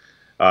offseason?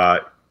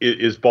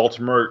 Is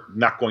Baltimore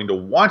not going to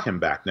want him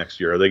back next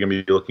year? Are they going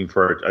to be looking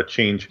for a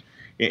change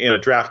in a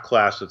draft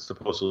class that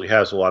supposedly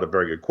has a lot of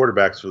very good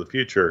quarterbacks for the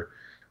future,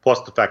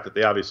 plus the fact that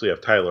they obviously have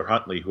Tyler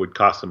Huntley, who would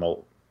cost them a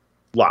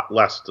lot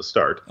less to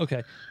start?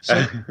 Okay,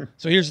 so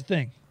here's the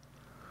thing.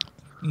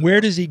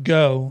 Where does he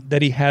go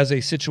that he has a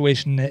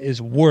situation that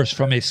is worse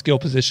from a skill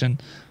position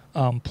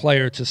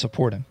player to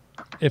support him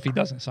if he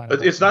doesn't sign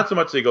up? It's not so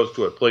much that he goes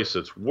to a place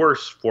that's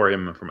worse for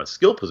him from a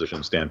skill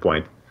position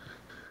standpoint,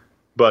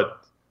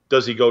 but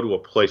does he go to a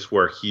place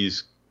where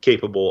he's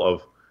capable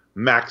of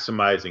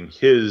maximizing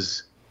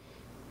his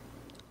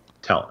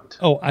talent?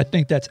 Oh, I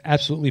think that's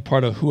absolutely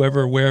part of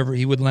wherever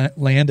he would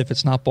land. If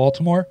it's not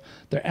Baltimore,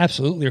 they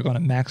absolutely are going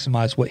to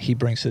maximize what he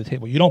brings to the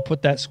table. You don't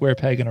put that square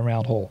peg in a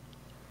round hole.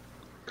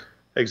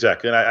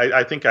 Exactly, and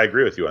I think I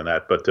agree with you on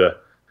that. But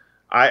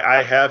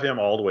I have him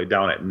all the way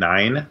down at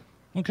 9.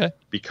 Okay.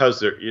 Because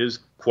there is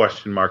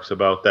question marks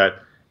about that.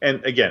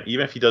 And again,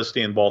 even if he does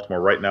stay in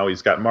Baltimore right now,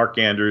 he's got Mark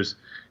Andrews.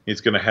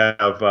 He's going to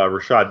have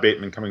Rashad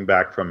Bateman coming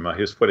back from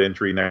his foot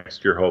injury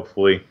next year,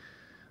 hopefully.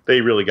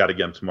 They really got to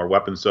get him some more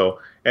weapons. So,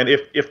 and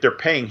if they're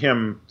paying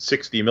him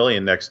 $60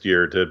 million next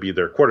year to be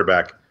their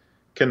quarterback,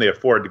 can they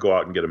afford to go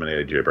out and get him an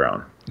A.J.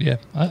 Brown? Yeah,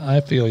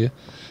 I feel you.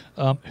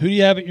 Who do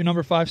you have at your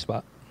number 5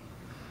 spot?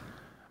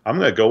 I'm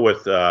going to go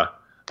with a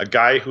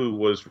guy who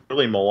was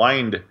really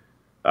maligned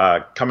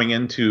coming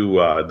into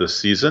the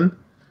season,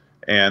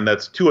 and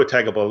that's Tua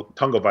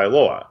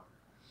Tagovailoa.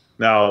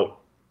 Now,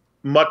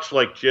 much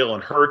like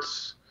Jalen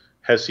Hurts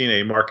has seen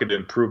a marked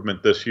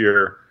improvement this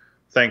year,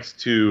 thanks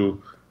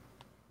to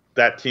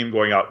that team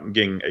going out and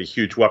getting a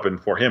huge weapon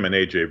for him and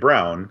A.J.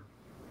 Brown.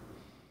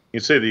 You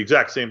say the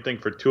exact same thing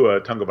for Tua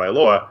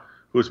Tagovailoa,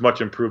 who's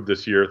much improved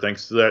this year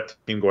thanks to that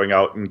team going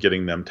out and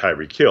getting them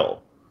Tyreek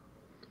Hill.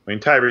 I mean,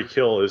 Tyreek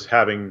Hill is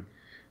having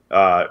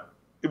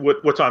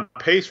what's on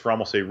pace for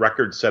almost a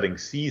record-setting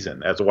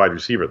season as a wide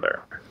receiver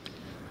there.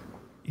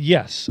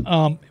 Yes.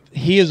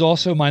 He is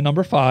also my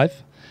number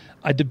 5.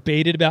 I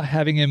debated about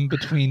having him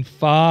between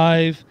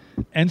 5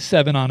 and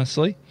 7,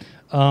 honestly.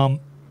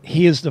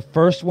 He is the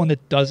first one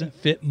that doesn't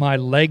fit my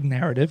leg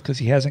narrative because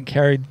he hasn't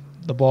carried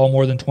the ball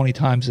more than 20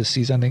 times this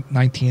season, I think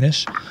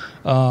 19-ish.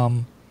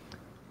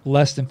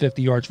 Less than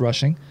 50 yards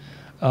rushing.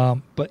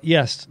 But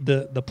yes,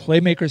 the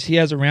playmakers he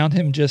has around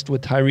him just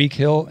with Tyreek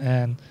Hill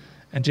and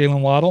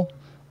Jalen Waddle,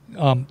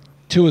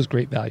 Tua is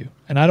great value.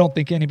 And I don't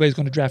think anybody's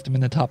going to draft him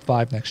in the top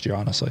 5 next year,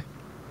 honestly.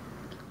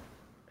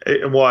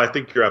 Well, I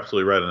think you're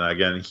absolutely right on that.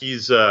 Again,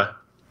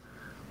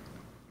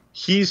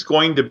 he's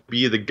going to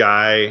be the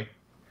guy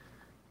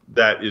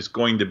that is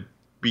going to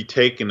be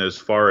taken as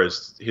far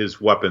as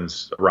his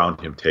weapons around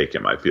him take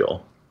him, I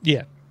feel.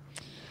 Yeah.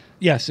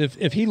 Yes,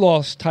 if he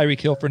lost Tyreek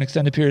Hill for an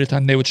extended period of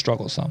time, they would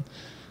struggle some.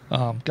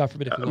 God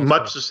forbid if he lost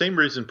much the same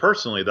reason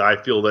personally that I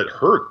feel that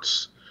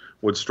Hurts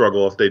would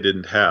struggle if they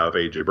didn't have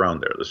A.J. Brown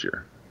there this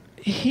year.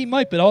 He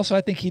might, but also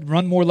I think he'd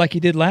run more like he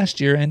did last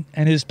year, and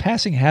his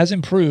passing has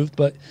improved.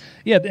 But,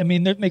 yeah, I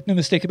mean, make no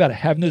mistake about it.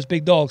 Having those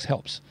big dogs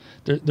helps.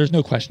 There's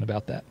no question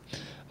about that.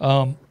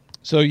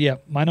 So, yeah,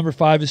 my number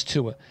 5 is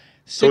Tua.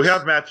 So we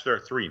have matched our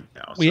 3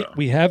 now.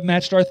 We have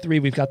matched our 3.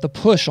 We've got the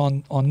push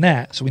on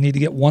that, so we need to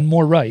get one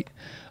more right.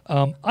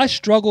 I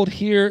struggled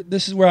here.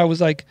 This is where I was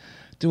like,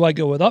 do I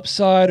go with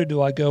upside, or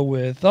do I go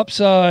with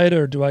upside,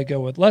 or do I go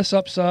with less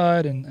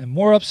upside and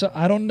more upside?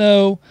 I don't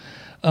know.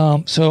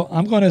 So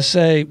I'm going to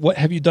say, what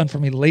have you done for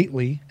me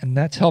lately? And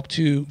that's helped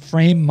to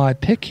frame my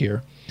pick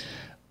here.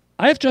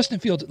 I have Justin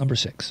Fields at number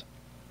 6.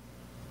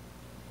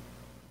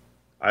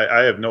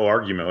 I have no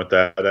argument with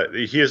that.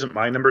 He isn't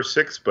my number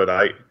 6, but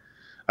I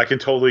can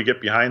totally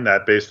get behind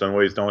that based on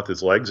what he's done with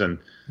his legs. And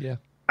yeah,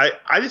 I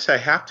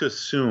have to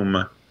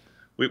assume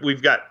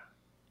we've got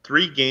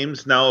 3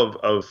 games now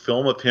of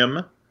film of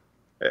him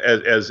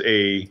as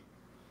a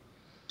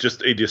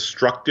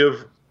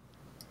destructive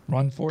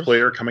run force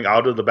player coming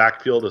out of the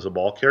backfield as a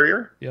ball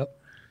carrier. Yep.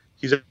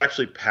 He's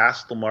actually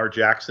passed Lamar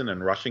Jackson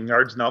in rushing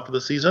yards now for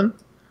the season.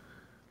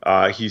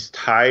 He's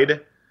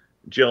tied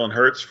Jalen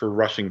Hurts for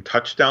rushing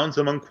touchdowns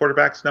among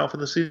quarterbacks now for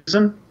the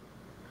season.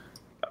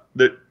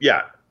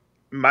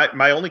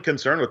 My only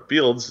concern with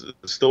Fields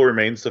still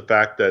remains the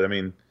fact that, I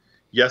mean,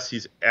 yes,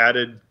 he's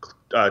added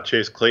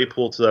Chase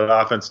Claypool to that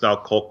offense now.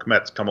 Cole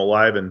Kmet's come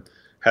alive and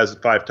has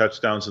 5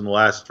 touchdowns in the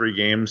last 3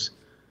 games.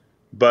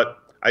 But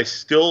I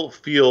still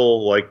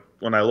feel like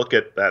when I look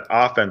at that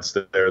offense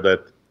there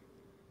that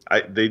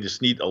they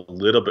just need a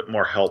little bit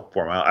more help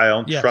for him. I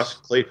don't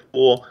trust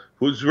Claypool,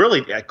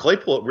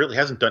 Claypool really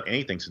hasn't done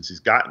anything since he's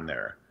gotten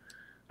there.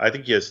 I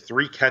think he has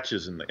 3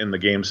 catches in the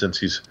game since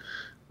he's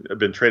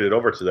been traded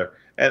over to there.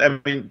 And I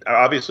mean,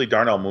 obviously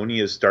Darnell Mooney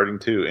is starting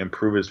to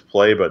improve his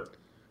play, but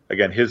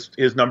again,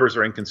 his numbers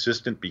are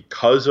inconsistent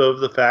because of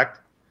the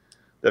fact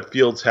that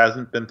Fields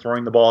hasn't been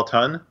throwing the ball a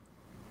ton.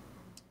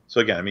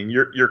 So again, I mean,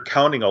 you're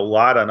counting a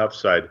lot on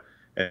upside,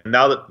 and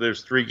now that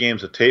there's 3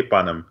 games of tape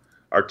on him,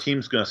 our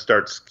team's going to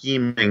start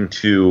scheming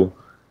to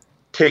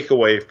take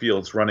away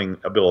Fields' running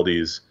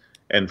abilities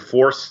and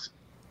force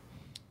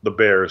the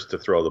Bears to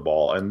throw the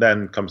ball. And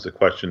then comes the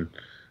question,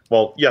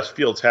 well, yes,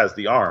 Fields has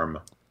the arm.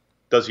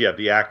 Does he have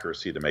the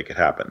accuracy to make it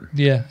happen?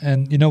 Yeah,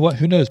 and you know what?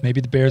 Who knows?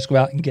 Maybe the Bears go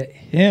out and get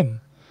him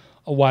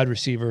a wide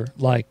receiver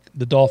like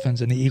the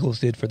Dolphins and the Eagles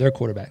did for their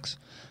quarterbacks.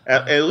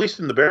 At least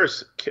in the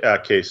Bears'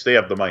 case, they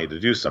have the money to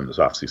do some this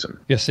offseason.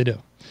 Yes, they do.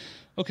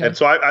 Okay. And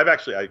so I've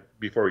actually,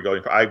 before we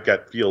go, I've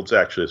got Fields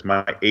actually as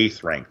my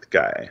 8th ranked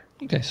guy.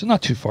 Okay, so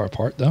not too far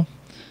apart though.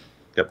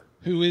 Yep.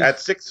 Who is at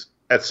 6?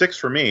 At 6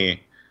 for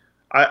me,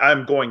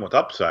 I'm going with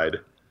upside,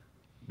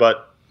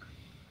 but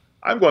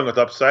I'm going with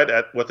upside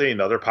with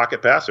another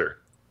pocket passer.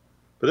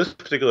 But this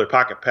particular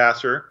pocket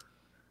passer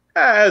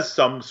has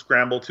some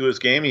scramble to his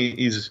game.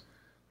 He's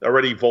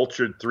already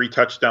vultured 3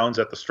 touchdowns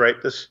at the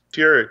stripe this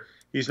year.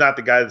 He's not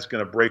the guy that's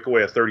going to break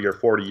away a 30 or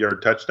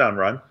 40-yard touchdown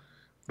run,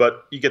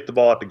 but you get the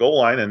ball at the goal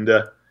line, and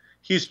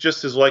he's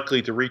just as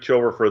likely to reach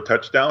over for a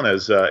touchdown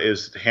as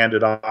is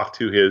handed off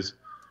to his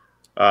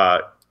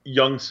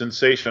young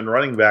sensation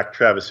running back,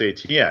 Travis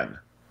Etienne.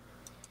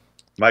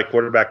 My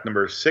quarterback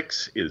number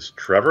 6 is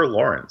Trevor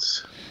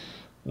Lawrence.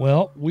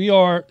 Well, we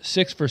are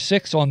 6 for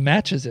 6 on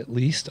matches at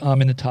least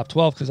in the top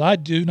 12 because I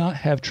do not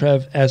have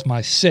Trev as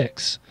my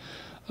 6,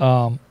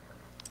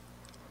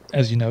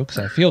 as you know, because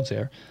I have Fields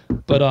there.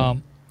 But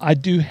I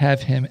do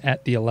have him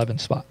at the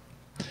 11th spot.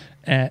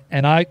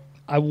 And I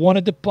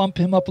wanted to bump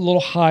him up a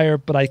little higher,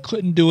 but I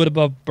couldn't do it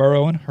above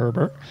Burrow and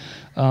Herbert.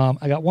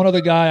 I got one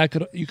other guy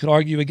you could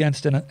argue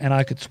against, and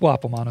I could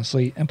swap him,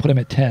 honestly, and put him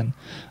at 10.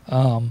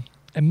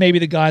 And maybe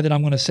the guy that I'm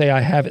going to say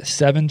I have at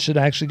 7 should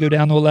actually go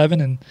down to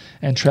 11,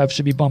 and Trev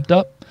should be bumped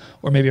up,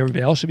 or maybe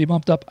everybody else should be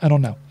bumped up. I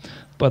don't know.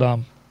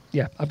 But,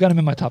 yeah, I've got him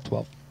in my top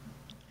 12.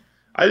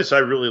 I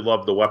really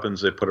love the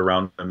weapons they put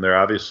around him there.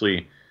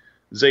 Obviously,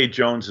 Zay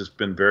Jones has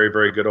been very,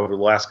 very good over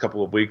the last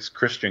couple of weeks.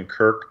 Christian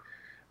Kirk.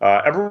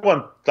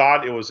 Everyone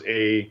thought it was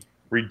a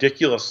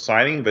ridiculous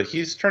signing, but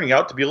he's turning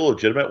out to be a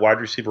legitimate wide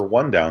receiver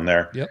 1 down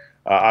there. Yep.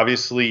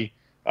 Obviously,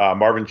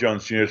 Marvin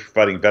Jones Jr. is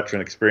providing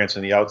veteran experience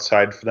on the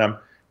outside for them.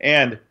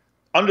 And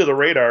under the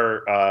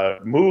radar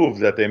move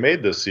that they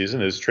made this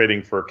season is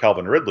trading for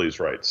Calvin Ridley's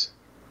rights.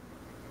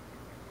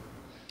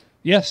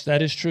 Yes,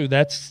 that is true.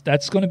 That's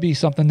going to be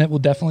something that will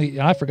definitely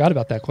 – I forgot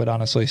about that, quite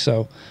honestly.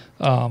 So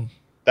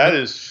that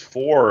is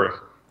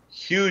 4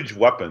 huge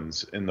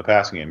weapons in the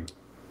passing game.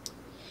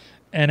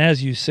 And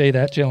as you say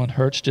that, Jalen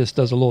Hurts just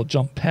does a little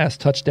jump pass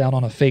touchdown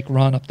on a fake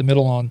run up the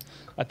middle on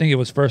 – I think it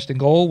was 1st and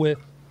goal with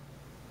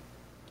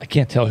 – I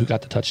can't tell who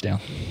got the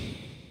touchdown.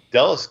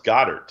 Dallas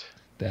Goedert.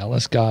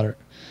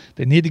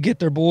 They need to get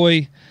their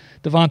boy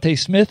Devontae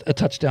Smith a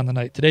touchdown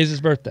tonight. Today's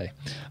his birthday.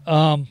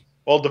 Well,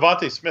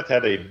 Devontae Smith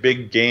had a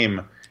big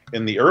game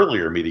in the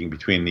earlier meeting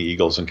between the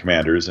Eagles and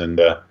Commanders, and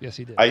yes,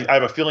 he did. I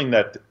have a feeling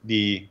that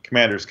the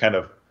Commanders kind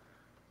of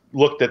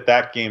looked at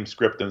that game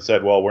script and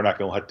said, "Well, we're not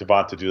going to let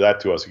Devontae do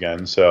that to us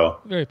again." So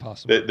very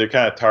possible. They're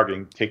kind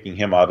of taking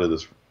him out of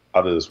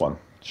this one.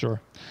 Sure,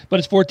 but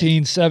it's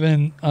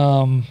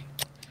 14-7.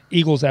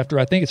 Eagles after,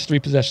 I think it's 3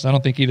 possessions. I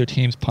don't think either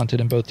team's punted,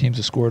 and both teams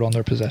have scored on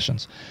their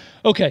possessions.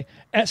 Okay,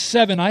 at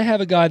 7, I have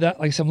a guy that,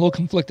 like I said, I'm a little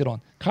conflicted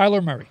on.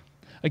 Kyler Murray.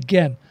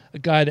 again, a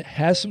guy that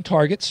has some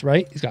targets,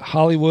 right? He's got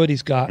Hollywood.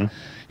 He's got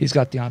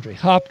DeAndre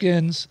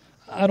Hopkins.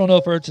 I don't know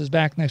if Ertz is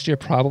back next year.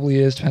 Probably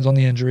is. Depends on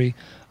the injury.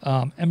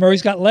 And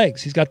Murray's got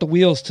legs. He's got the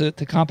wheels to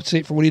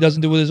compensate for what he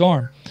doesn't do with his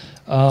arm.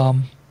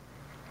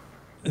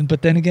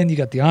 But then again, you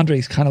got DeAndre.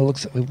 He's kind of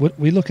looks at what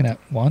we looking at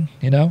one,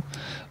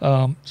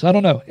 So I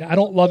don't know. I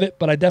don't love it,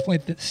 but I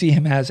definitely see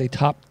him as a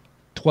top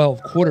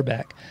 12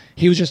 quarterback.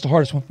 He was just the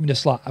hardest one for me to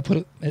slot. I put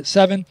it at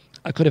 7.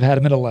 I could have had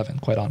him at 11,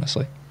 quite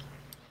honestly.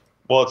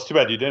 Well, it's too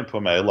bad you didn't put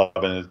him at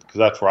 11 because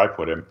that's where I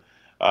put him.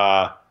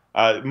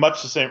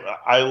 Much the same.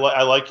 I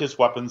like his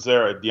weapons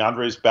there.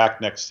 DeAndre's back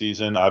next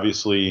season.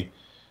 Obviously,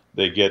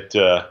 they get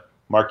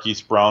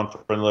Marquise Brown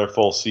for another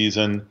full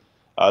season.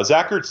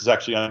 Zach Ertz is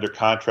actually under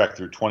contract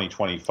through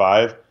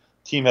 2025.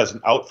 Team has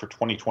an out for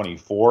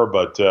 2024,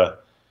 but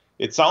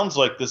it sounds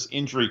like this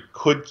injury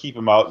could keep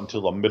him out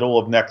until the middle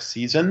of next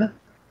season,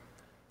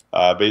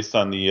 based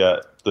on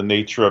the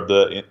nature of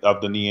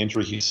the knee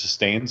injury he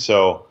sustained.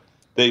 So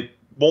they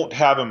won't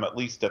have him at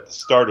least at the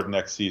start of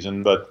next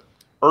season, but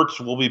Ertz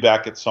will be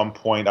back at some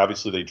point.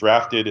 Obviously, they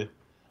drafted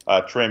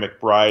Trey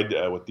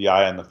McBride with the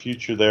eye on the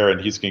future there, and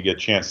he's going to get a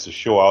chance to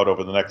show out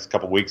over the next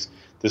couple of weeks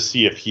to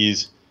see if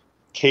he's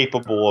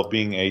capable of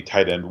being a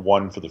tight end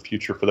 1 for the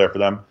future for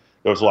them.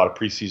 There was a lot of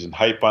preseason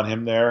hype on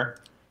him there.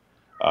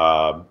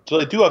 So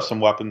they do have some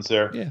weapons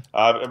there. Yeah.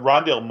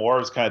 Rondale Moore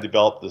has kind of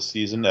developed this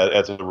season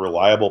as a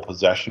reliable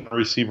possession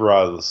receiver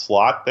out of the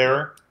slot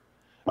there.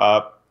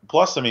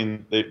 Plus, I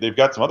mean, they've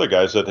got some other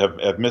guys that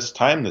have missed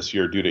time this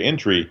year due to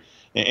injury,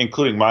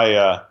 including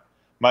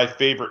my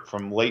favorite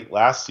from late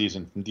last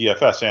season from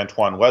DFS,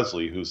 Antoine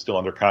Wesley, who's still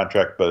under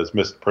contract but has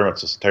missed pretty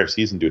much this entire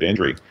season due to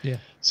injury. Yeah.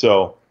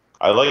 So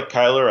I like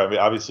Kyler. I mean,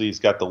 obviously, he's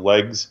got the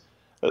legs.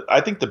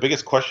 I think the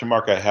biggest question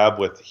mark I have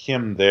with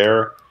him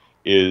there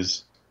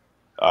is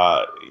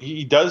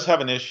he does have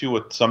an issue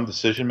with some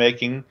decision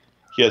making.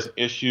 He has an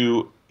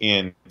issue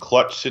in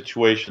clutch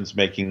situations,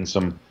 making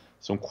some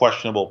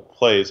questionable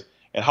plays,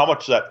 and how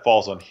much of that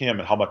falls on him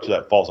and how much of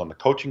that falls on the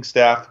coaching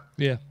staff.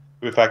 Yeah,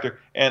 be a factor.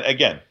 And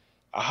again,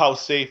 how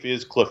safe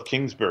is Cliff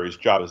Kingsbury's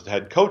job as the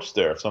head coach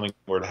there? If something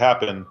were to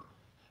happen,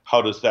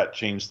 how does that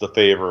change the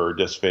favor or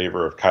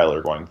disfavor of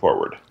Kyler going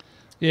forward?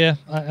 Yeah,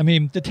 I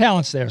mean, the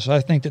talent's there, so I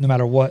think that no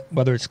matter what,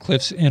 whether it's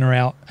Cliff's in or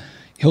out,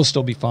 he'll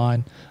still be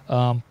fine.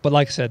 But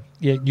like I said,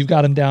 yeah, you've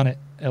got him down at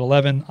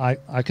 11.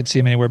 I could see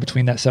him anywhere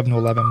between that 7 to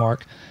 11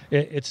 mark.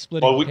 It's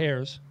splitting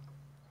hairs.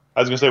 I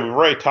was going to say, we've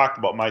already talked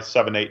about my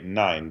 7, 8, and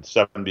 9,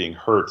 7 being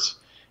Hurts,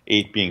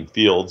 8 being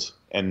Fields,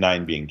 and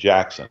 9 being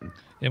Jackson.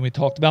 And we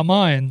talked about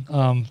mine.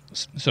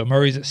 So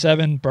Murray's at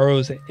 7,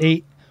 Burrow's at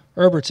 8,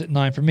 Herbert's at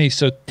 9 for me.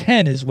 So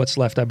 10 is what's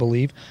left, I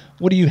believe.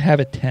 What do you have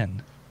at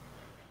 10?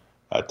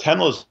 10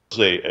 was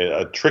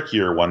a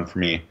trickier one for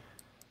me.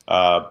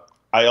 I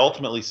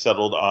ultimately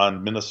settled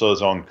on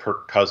Minnesota's own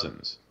Kirk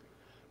Cousins.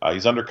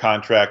 He's under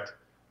contract.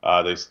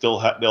 They'll still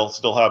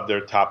have their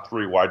top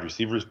 3 wide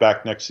receivers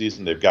back next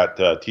season. They've got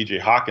T.J.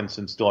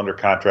 Hawkinson still under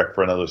contract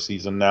for another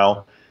season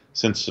now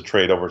since the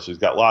trade over. So he's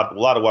got a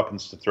lot of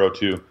weapons to throw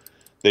to.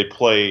 They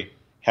play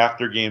half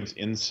their games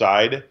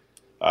inside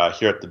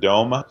here at the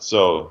Dome.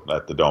 So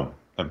at the Dome,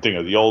 I'm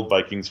thinking of the old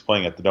Vikings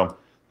playing at the Dome.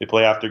 They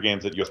play after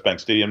games at US Bank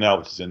Stadium now,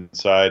 which is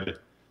inside.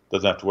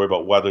 Doesn't have to worry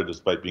about weather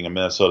despite being a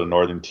Minnesota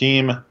Northern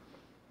team.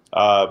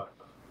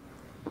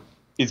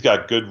 He's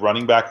got good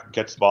running back who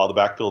catches the ball in the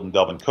backfield in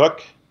Delvin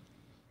Cook.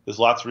 There's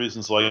lots of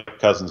reasons to like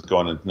Cousins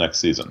going into next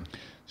season.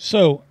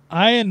 So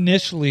I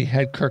initially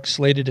had Kirk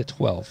slated at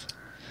 12.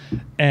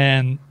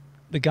 And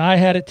the guy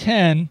had at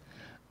 10.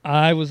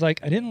 I was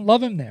like, I didn't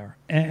love him there.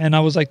 And I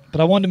was like, but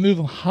I wanted to move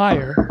him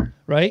higher,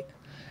 right?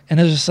 And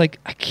I was just like,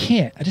 I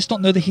can't. I just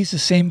don't know that he's the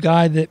same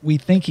guy that we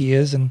think he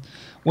is and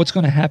what's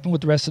going to happen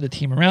with the rest of the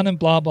team around him,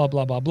 blah, blah,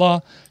 blah, blah,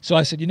 blah. So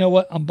I said, you know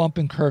what? I'm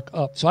bumping Kirk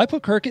up. So I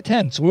put Kirk at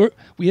 10. So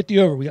we hit the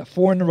over. We got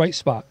 4 in the right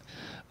spot.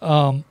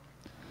 And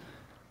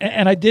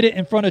I did it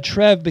in front of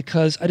Trev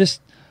because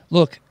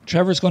look,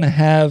 Trevor's going to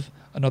have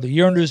another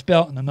year under his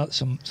belt and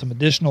some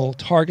additional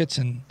targets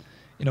and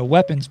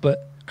weapons,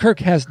 but Kirk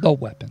has the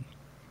weapon.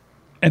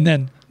 And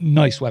then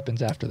nice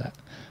weapons after that.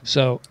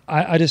 So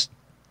I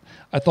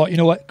thought, you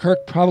know what,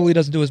 Kirk probably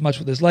doesn't do as much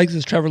with his legs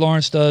as Trevor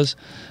Lawrence does,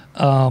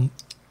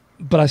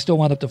 but I still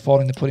wound up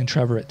defaulting to putting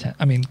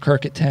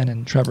Kirk at 10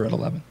 and Trevor at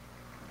 11.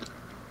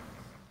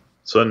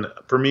 So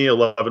for me,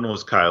 11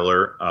 was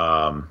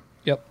Kyler.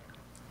 Yep.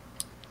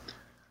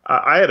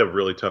 I had a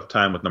really tough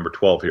time with number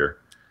 12 here.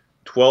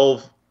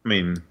 12, I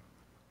mean,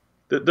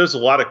 there's a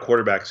lot of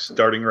quarterbacks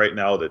starting right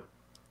now that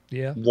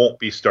won't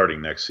be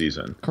starting next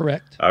season.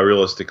 Correct.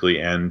 Realistically,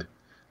 and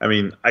I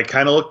mean, I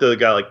kind of looked at a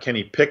guy like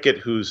Kenny Pickett,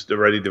 who's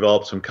already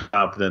developed some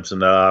confidence in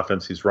the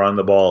offense. He's run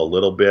the ball a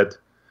little bit.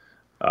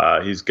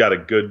 He's got a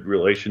good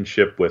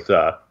relationship with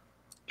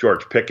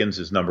George Pickens,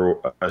 his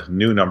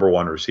new number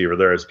 1 receiver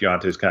there, as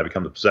Deontay's kind of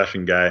become the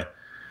possession guy.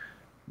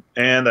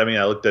 And, I mean,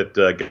 I looked at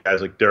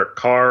guys like Derek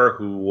Carr,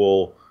 who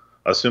will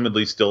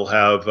assumedly still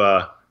have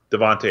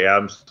Devontae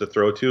Adams to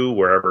throw to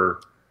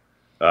wherever,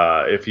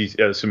 if he's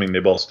assuming they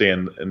both stay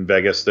in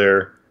Vegas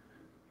there.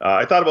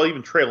 I thought about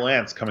even Trey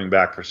Lance coming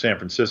back for San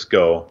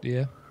Francisco.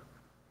 Yeah.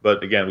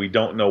 But again, we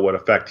don't know what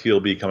effect he'll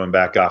be coming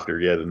back after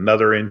yet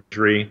another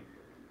injury.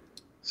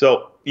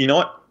 So, you know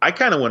what? I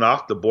kind of went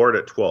off the board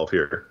at 12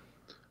 here.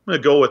 I'm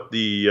going to go with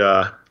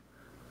the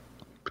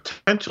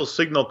potential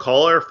signal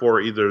caller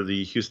for either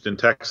the Houston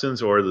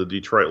Texans or the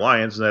Detroit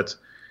Lions, and that's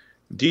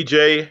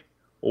DJ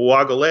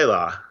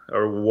Wagalele.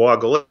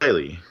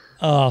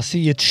 Oh, see,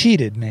 you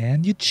cheated,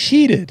 man. You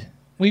cheated.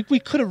 We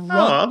could have run.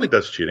 Oh, I don't think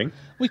that's cheating.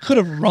 We could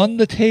have run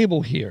the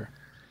table here.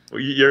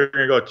 Well, you're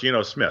going to go with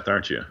Geno Smith,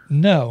 aren't you?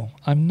 No,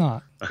 I'm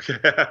not. Okay.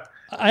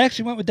 I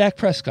actually went with Dak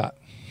Prescott.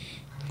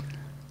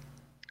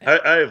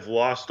 I have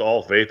lost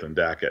all faith in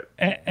Dak.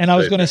 And I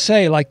was going to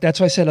say, like, that's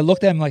why I said, I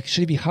looked at him like,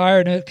 should he be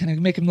higher? Can I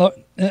make him low?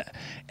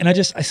 And I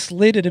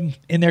slated him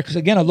in there because,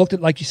 again, I looked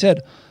at, like you said,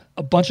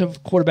 a bunch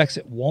of quarterbacks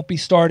that won't be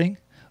starting,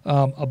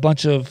 a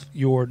bunch of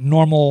your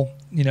normal,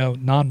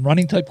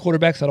 non-running type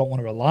quarterbacks I don't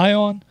want to rely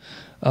on.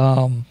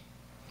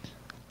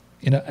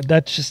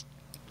 That's just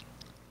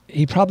 –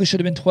 he probably should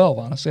have been 12,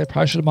 honestly. I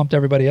probably should have bumped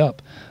everybody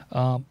up.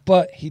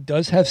 But he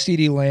does have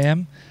CeeDee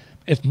Lamb.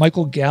 If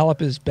Michael Gallup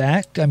is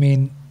back, I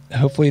mean –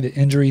 hopefully the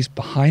injury's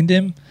behind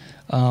him.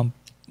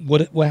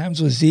 What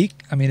happens with Zeke?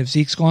 I mean, if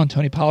Zeke's gone,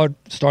 Tony Pollard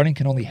starting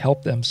can only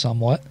help them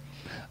somewhat.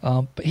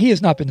 But he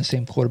has not been the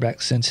same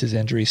quarterback since his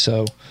injury,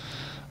 so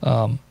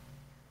he'll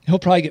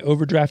probably get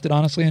overdrafted,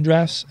 honestly, in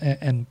drafts,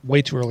 and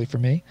way too early for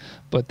me.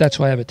 But that's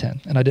why I have a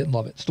 10, and I didn't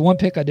love it. It's the one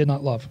pick I did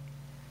not love.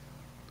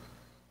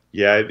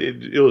 Yeah,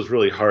 it was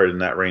really hard in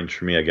that range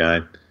for me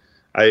again.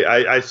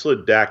 I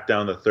slid Dak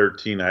down to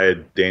 13. I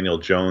had Daniel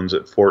Jones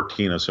at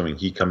 14, assuming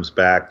he comes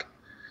back.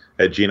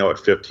 At Geno at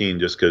 15,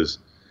 just because,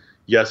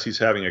 yes, he's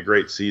having a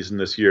great season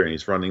this year and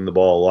he's running the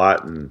ball a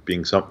lot and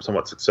being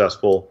somewhat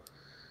successful.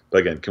 But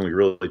again, can we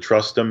really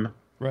trust him?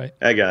 Right.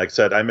 And again, like I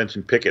said, I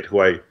mentioned Pickett,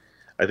 who I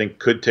think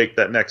could take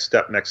that next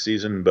step next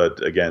season,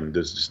 but again,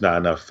 there's just not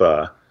enough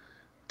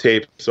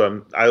tape.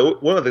 So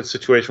one of the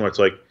situations where it's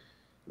like,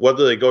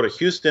 whether they go to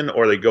Houston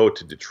or they go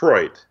to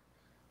Detroit,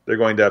 they're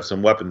going to have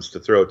some weapons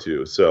to throw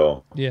to.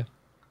 So yeah,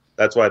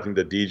 that's why I think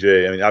that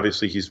DJ. I mean,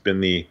 obviously he's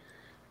been the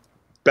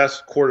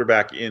best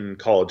quarterback in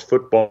college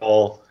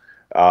football,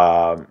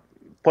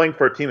 playing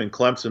for a team in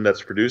Clemson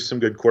that's produced some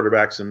good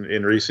quarterbacks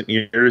in recent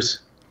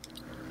years.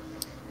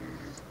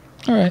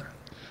 All right.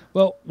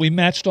 Well, we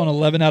matched on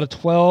 11 out of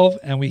 12,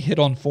 and we hit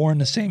on 4 in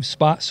the same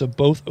spot, so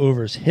both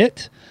overs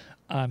hit.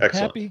 I'm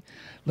Excellent. Happy.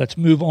 Let's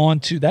move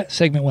on to that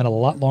segment. Went a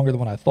lot longer than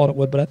what I thought it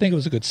would, but I think it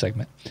was a good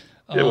segment.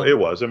 It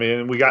was. I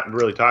mean, we got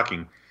really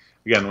talking.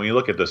 Again, when you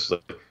look at this,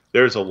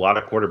 there's a lot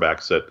of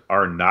quarterbacks that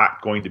are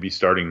not going to be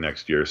starting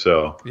next year.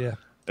 So yeah.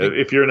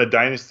 If you're in a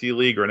dynasty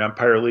league or an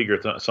empire league or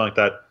something like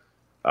that,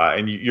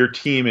 and your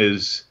team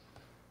is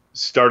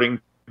starting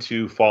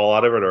to fall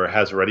out of it or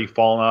has already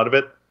fallen out of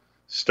it,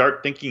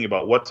 start thinking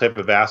about what type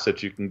of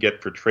assets you can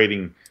get for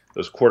trading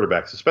those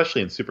quarterbacks,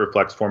 especially in super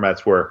flex formats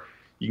where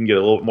you can get a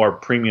little more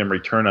premium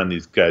return on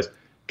these guys.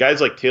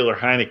 Guys like Taylor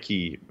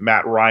Heineke,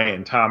 Matt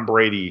Ryan, Tom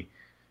Brady,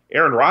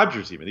 Aaron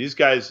Rodgers even. These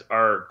guys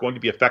are going to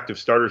be effective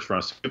starters from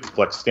a super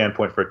flex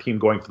standpoint for a team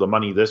going for the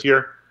money this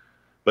year,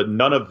 but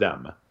none of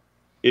them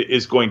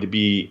is going to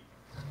be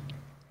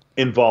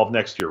involved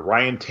next year.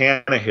 Ryan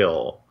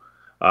Tannehill,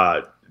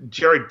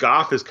 Jared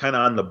Goff is kind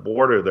of on the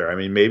border there. I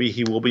mean, maybe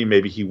he will be,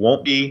 maybe he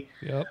won't be.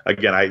 Yep.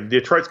 Again,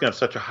 Detroit's going to have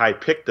such a high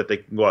pick that they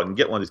can go out and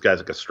get one of these guys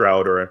like a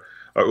Stroud or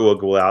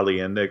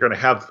Uiagalelei, and they're going to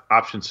have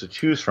options to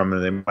choose from,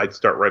 and they might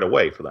start right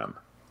away for them.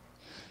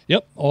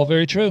 Yep, all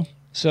very true.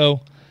 So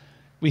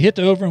we hit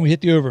the over and we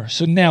hit the over.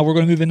 So now we're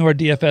going to move into our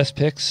DFS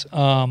picks.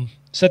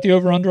 Set the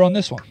over-under on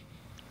this one.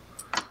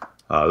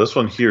 This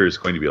one here is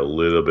going to be a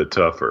little bit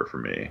tougher for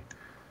me.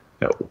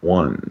 Got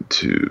 1,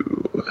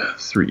 2,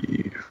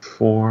 3,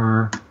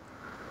 4,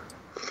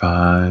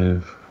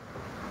 5.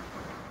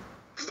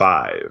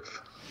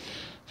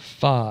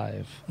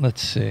 5.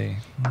 Let's see.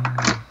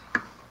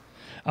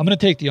 I'm going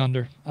to take the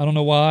under. I don't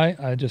know why.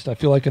 I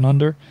feel like an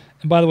under.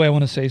 And by the way, I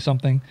want to say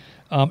something.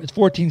 It's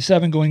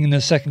 14-7 going into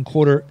the second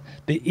quarter.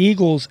 The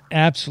Eagles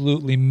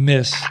absolutely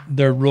miss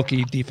their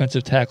rookie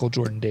defensive tackle,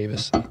 Jordan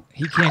Davis.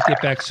 He can't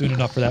get back soon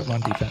enough for that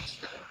run defense.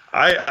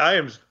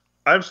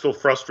 I'm still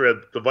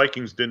frustrated the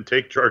Vikings didn't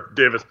take Jordan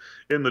Davis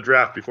in the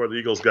draft before the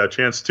Eagles got a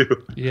chance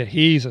to. Yeah,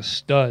 he's a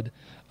stud.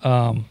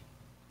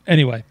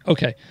 Anyway,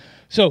 okay.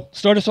 So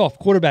start us off.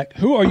 Quarterback.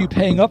 Who are you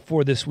paying up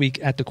for this week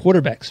at the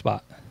quarterback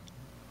spot?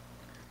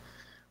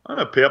 I'm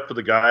going to pay up for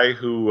the guy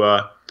who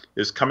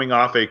is coming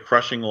off a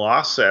crushing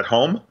loss at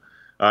home.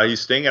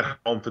 He's staying at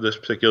home for this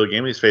particular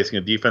game. He's facing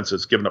a defense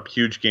that's given up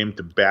huge game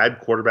to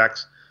bad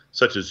quarterbacks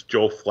such as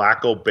Joe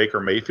Flacco, Baker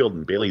Mayfield,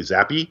 and Bailey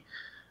Zappi.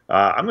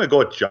 I'm going to go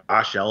with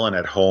Josh Allen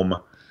at home.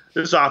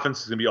 This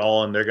offense is going to be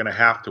all in. They're going to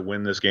have to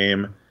win this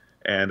game.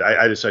 And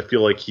I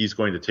feel like he's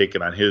going to take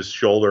it on his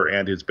shoulder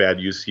and his bad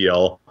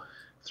UCL.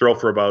 Throw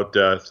for about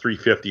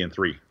 350 and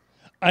 3.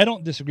 I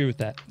don't disagree with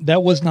that.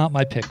 That was not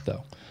my pick,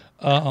 though.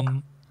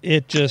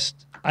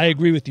 I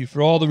agree with you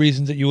for all the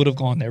reasons that you would have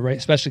gone there, right?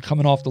 Especially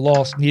coming off the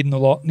loss, needing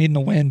the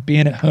win,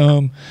 being at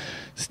home.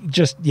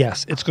 Just,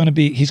 yes, it's going to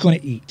be, he's going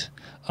to eat.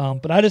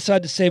 But I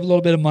decided to save a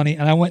little bit of money,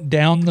 and I went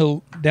down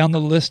the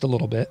list a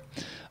little bit.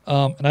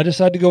 And I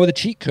decided to go with a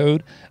cheat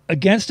code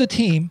against a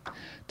team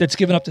that's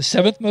given up the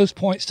 7th most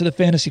points to the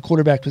fantasy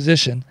quarterback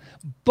position.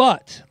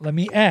 But let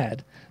me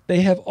add,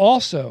 they have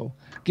also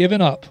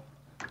given up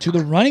to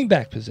the running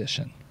back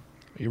position.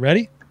 Are you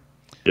ready?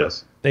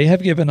 Yes. They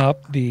have given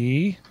up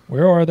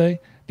where are they?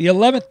 The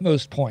 11th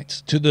most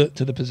points to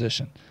the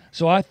position.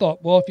 So I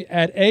thought, well, if you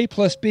add A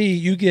plus B,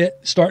 you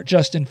start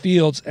Justin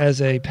Fields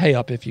as a pay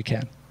up if you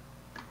can.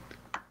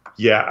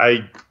 Yeah,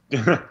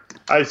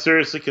 I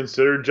seriously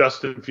considered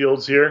Justin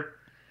Fields here.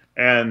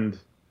 And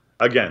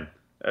again,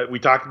 we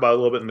talked about it a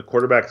little bit in the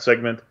quarterback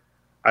segment.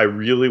 I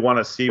really want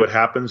to see what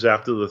happens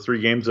after the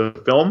 3 games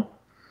of film.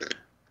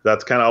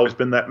 That's kind of always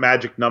been that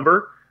magic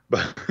number.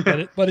 But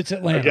it's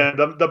Atlanta. Again,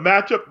 the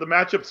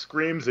matchup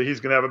screams that he's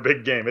going to have a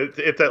big game.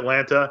 It's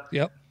Atlanta.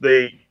 Yep.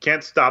 They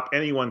can't stop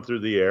anyone through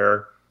the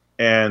air,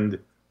 and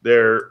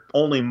they're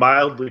only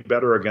mildly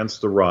better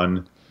against the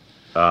run.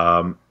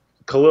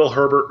 Khalil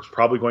Herbert is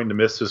probably going to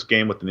miss this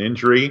game with an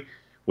injury,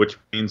 which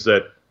means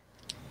that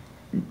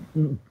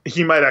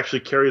he might actually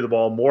carry the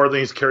ball more than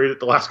he's carried it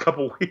the last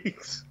couple of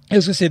weeks. I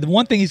was going to say, the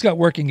one thing he's got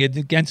working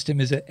against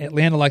him is that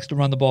Atlanta likes to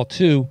run the ball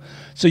too,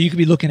 so you could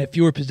be looking at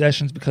fewer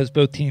possessions because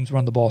both teams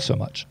run the ball so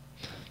much.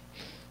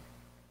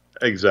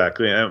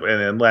 Exactly. And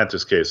in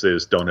Atlanta's case, they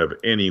just don't have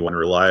anyone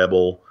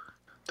reliable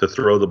to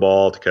throw the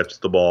ball, to catch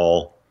the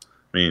ball.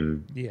 I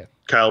mean, yeah.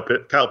 Kyle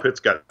Pitts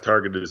got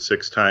targeted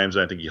 6 times.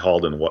 I think he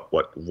hauled in,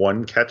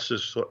 1 catch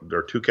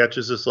or 2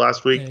 catches this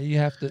last week. Yeah, you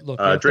have to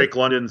look. Drake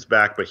London's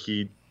back, but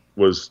he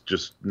was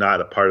just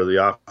not a part of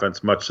the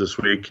offense much this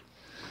week.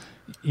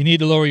 You need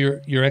to lower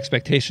your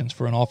expectations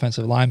for an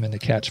offensive lineman to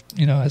catch,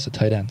 as a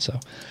tight end. So,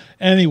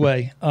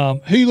 anyway,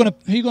 who you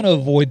going to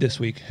avoid this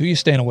week? Who are you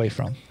staying away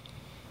from?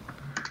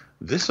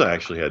 This I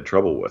actually had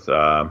trouble with.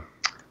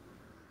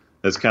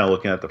 It's kind of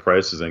looking at the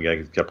prices, and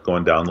I kept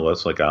going down the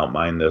list. Like, I don't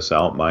mind this, I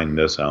don't mind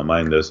this, I don't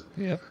mind this.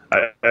 Yeah.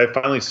 I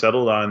finally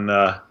settled on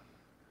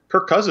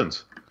Kirk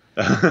Cousins.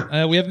 We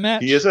have a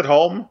match. He is at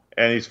home,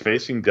 and he's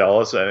facing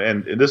Dallas.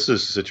 And this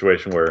is a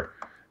situation where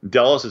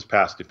Dallas's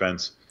pass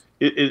defense,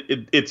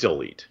 it's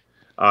elite.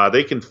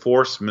 They can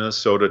force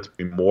Minnesota to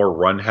be more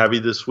run-heavy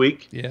this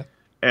week. Yeah.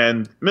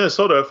 And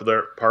Minnesota, for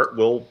their part,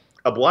 will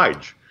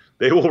oblige.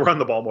 They will run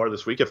the ball more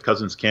this week if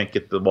Cousins can't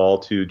get the ball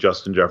to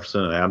Justin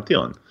Jefferson and Adam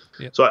Thielen.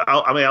 Yep. So,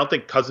 I don't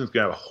think Cousins is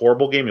going to have a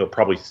horrible game. He'll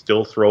probably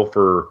still throw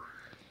for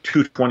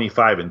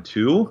 225 and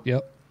 2.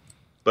 Yep.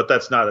 But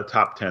that's not a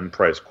top 10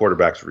 price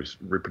quarterback's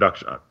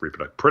production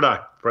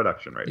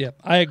rate. Yeah,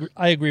 I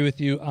agree with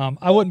you.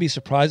 I wouldn't be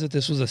surprised if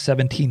this was a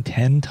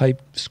 17-10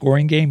 type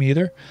scoring game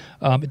either.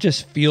 It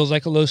just feels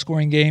like a low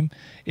scoring game.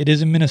 It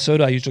is in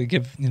Minnesota. I usually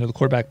give the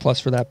quarterback plus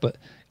for that, but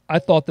I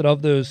thought that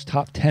of those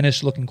top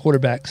 10-ish looking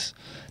quarterbacks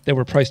that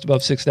were priced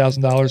above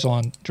 $6,000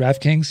 on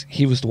DraftKings,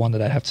 he was the one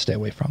that I'd have to stay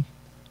away from.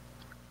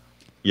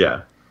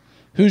 Yeah.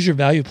 Who's your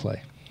value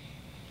play?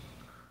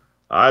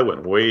 I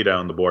went way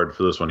down the board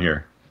for this one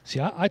here. See,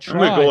 I tried. I'm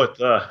going to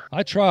go with...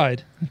 I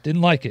tried.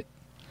 Didn't like it.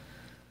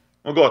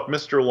 We'll go with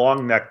Mr.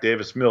 Longneck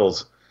Davis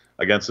Mills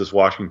against this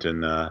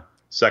Washington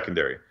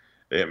secondary.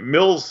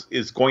 Mills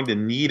is going to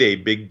need a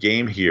big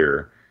game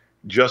here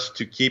just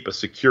to keep a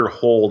secure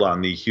hold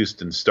on the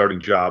Houston starting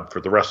job for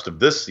the rest of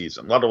this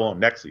season, let alone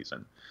next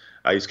season.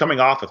 He's coming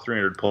off a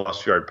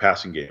 300-plus yard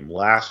passing game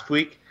last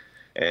week.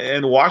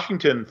 And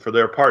Washington, for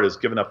their part, has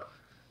given up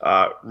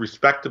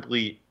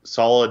respectably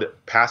solid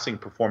passing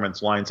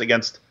performance lines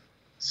against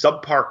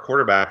subpar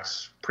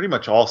quarterbacks pretty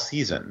much all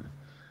season.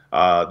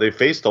 They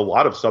faced a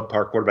lot of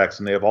subpar quarterbacks,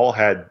 and they have all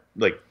had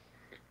like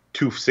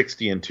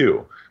 260 and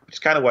 2, which is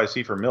kind of what I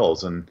see for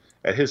Mills. And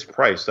at his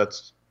price,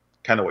 that's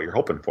kind of what you're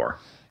hoping for.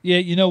 Yeah,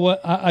 you know what?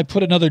 I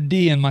put another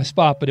D in my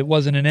spot, but it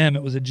wasn't an M,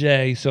 it was a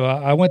J. So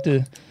I went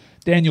to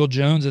Daniel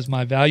Jones as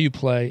my value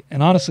play.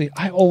 And honestly,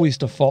 I always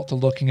default to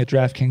looking at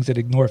DraftKings that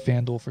ignore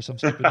FanDuel for some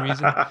stupid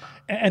reason.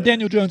 And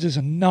Daniel Jones is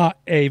not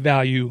a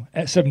value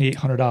at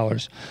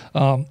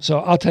 $7,800. So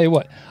I'll tell you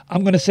what,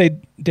 I'm going to say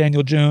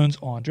Daniel Jones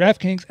on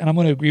DraftKings, and I'm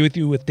going to agree with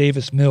you with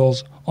Davis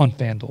Mills on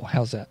FanDuel.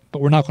 How's that?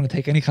 But we're not going to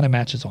take any kind of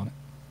matches on it.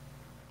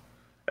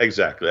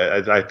 Exactly.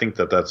 I think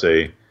that's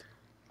a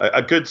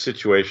good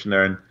situation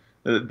there. And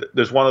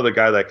there's one other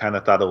guy that I kind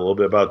of thought a little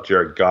bit about,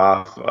 Jared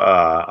Goff,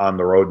 on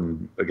the road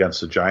and against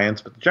the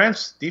Giants. But the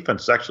Giants'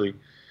 defense actually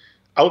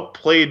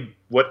outplayed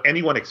what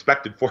anyone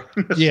expected for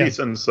them this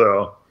season.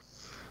 So,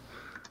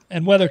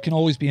 and weather can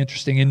always be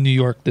interesting in New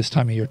York this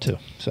time of year too.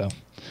 So,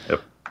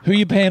 yep. Who are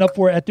you paying up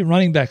for at the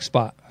running back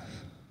spot?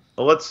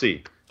 Well, let's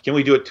see. Can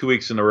we do it 2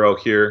 weeks in a row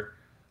here?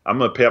 I'm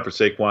going to pay up for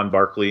Saquon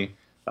Barkley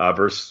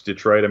versus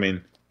Detroit. I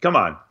mean, come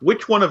on.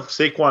 Which one of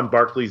Saquon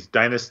Barkley's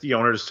dynasty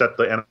owners set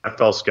the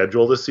NFL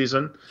schedule this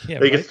season? Yeah,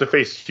 they get to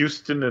face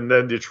Houston and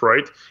then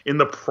Detroit in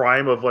the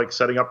prime of like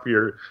setting up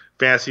your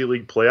fantasy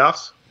league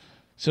playoffs.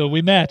 So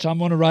we match. I'm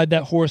going to ride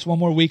that horse one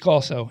more week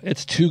also.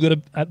 It's too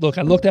good. Look,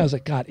 I looked at it, I was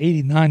like, God,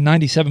 89,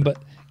 97, but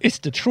it's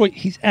Detroit.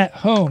 He's at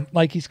home.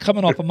 Like, he's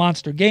coming off a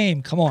monster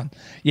game. Come on.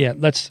 Yeah,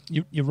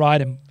 you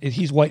ride him.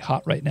 He's white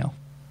hot right now.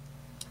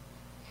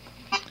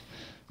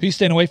 Who you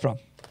staying away from?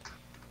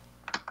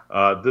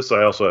 This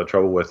I also had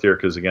trouble with here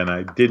because, again,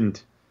 I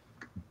didn't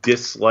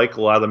dislike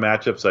a lot of the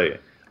matchups.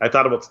 I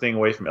thought about staying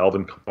away from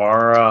Alvin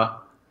Kamara.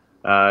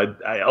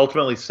 I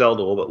ultimately settled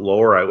a little bit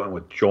lower. I went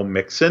with Joe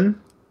Mixon,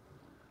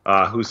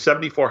 whose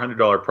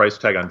 $7,400 price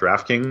tag on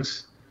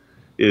DraftKings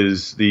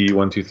is the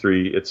 1, 2,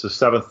 3. It's the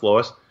 7th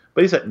lowest,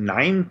 but he's at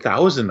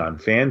 $9,000 on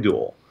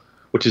FanDuel,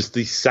 which is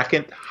the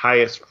second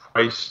highest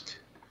priced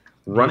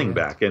running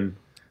back. And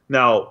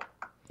now,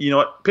 you know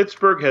what?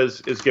 Pittsburgh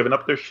has given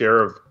up their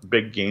share of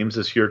big games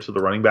this year to the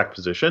running back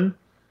position,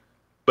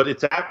 but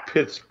it's at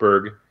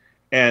Pittsburgh,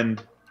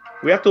 and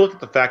we have to look at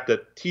the fact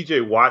that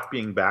T.J. Watt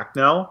being back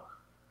now,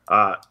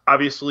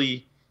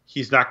 obviously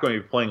he's not going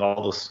to be playing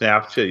all the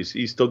snaps.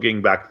 He's still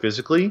getting back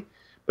physically,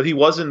 but he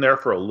was in there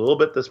for a little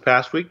bit this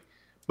past week.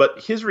 But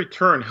his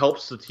return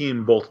helps the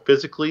team both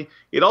physically.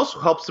 It also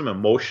helps them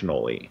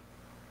emotionally.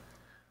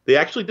 They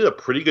actually did a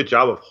pretty good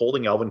job of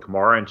holding Alvin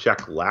Kamara in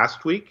check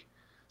last week.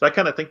 So I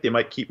kind of think they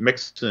might keep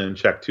Mixon in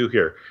check too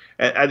here.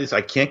 And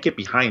I can't get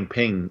behind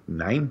paying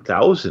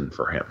 $9,000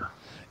 for him.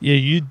 Yeah,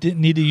 you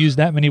didn't need to use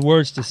that many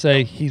words to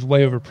say he's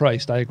way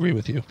overpriced. I agree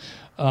with you.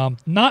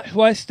 Not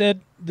who I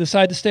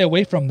decide to stay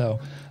away from, though.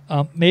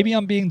 Maybe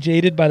I'm being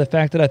jaded by the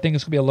fact that I think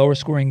it's going to be a lower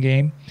scoring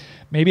game.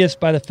 Maybe it's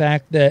by the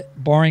fact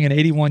that barring an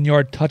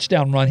 81-yard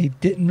touchdown run, he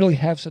didn't really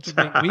have such a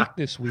great week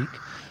this week.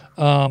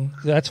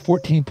 That's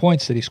 14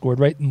 points that he scored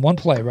right in one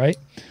play, right?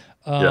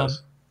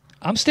 Yes.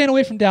 I'm staying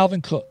away from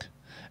Dalvin Cook.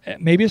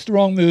 Maybe it's the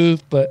wrong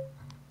move, but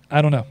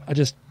I don't know. I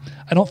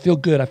don't feel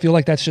good. I feel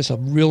like that's just a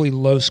really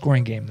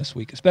low-scoring game this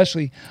week.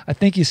 Especially, I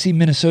think you see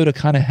Minnesota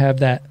kind of have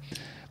that.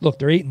 Look,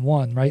 they're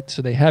 8-1, right?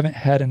 So they haven't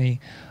had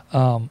any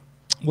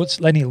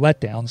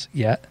letdowns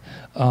yet,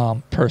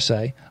 per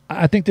se.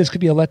 I think this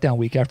could be a letdown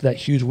week after that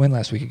huge win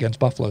last week against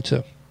Buffalo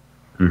too.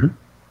 Mm-hmm.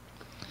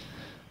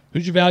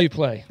 Who's your value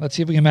play? Let's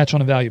see if we can match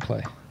on a value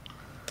play.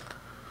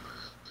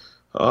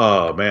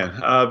 Oh man,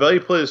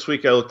 value play this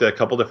week. I looked at a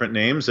couple different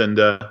names, and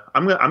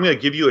I'm gonna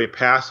give you a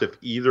pass if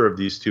either of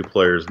these two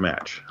players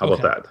match. How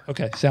about that?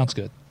 Okay, sounds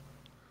good.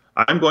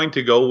 I'm going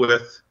to go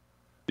with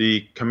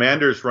the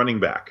Commanders running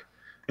back.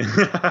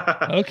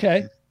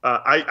 Okay.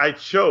 I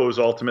chose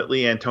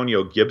ultimately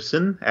Antonio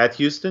Gibson at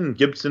Houston.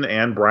 Gibson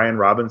and Brian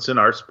Robinson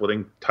are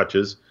splitting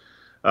touches,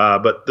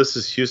 but this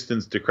is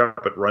Houston's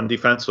decrepit run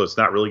defense, so it's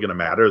not really going to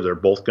matter. They're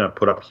both going to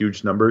put up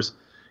huge numbers.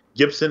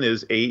 Gibson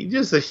is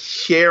just a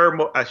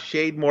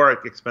shade more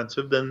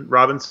expensive than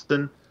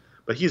Robinson,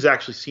 but he's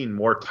actually seen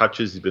more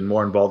touches. He's been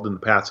more involved in the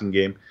passing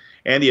game,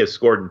 and he has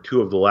scored in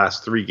 2 of the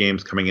last 3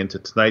 games coming into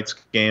tonight's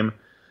game.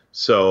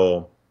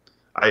 So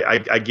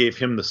I gave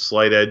him the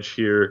slight edge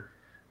here.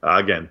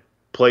 Again,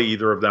 play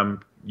either of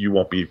them. You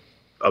won't be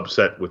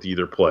upset with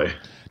either play.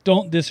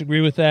 Don't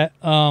disagree with that.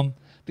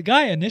 The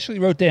guy I initially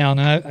wrote down,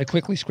 and I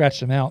quickly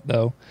scratched him out,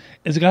 though,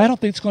 is a guy I don't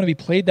think is going to be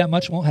played that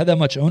much, won't have that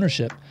much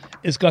ownership,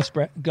 is Gus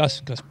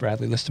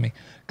Bradley. Listen to me.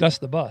 Gus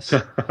the Bus.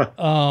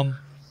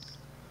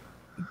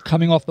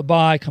 Coming off the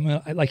bye,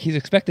 like he's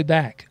expected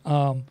back.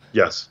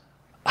 Yes.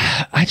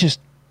 I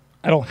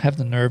don't have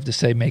the nerve to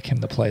say make him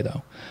the play,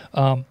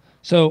 though.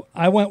 So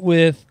I went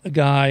with a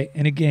guy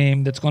in a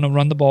game that's going to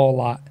run the ball a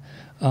lot.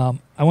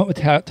 I went with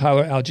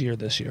Tyler Algier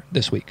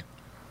this week.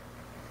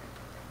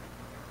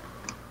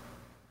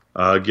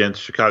 Against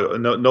Chicago.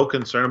 No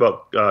concern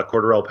about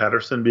Cordarrelle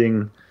Patterson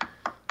being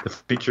the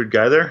featured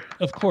guy there?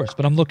 Of course,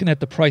 but I'm looking at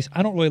the price.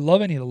 I don't really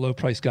love any of the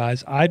low-price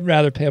guys. I'd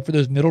rather pay up for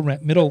those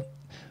middle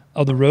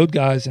of the road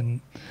guys, and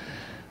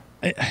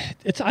I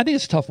think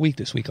it's a tough week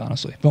this week,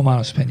 honestly, in my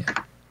honest opinion.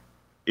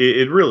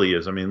 It really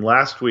is. I mean,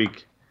 last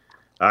week,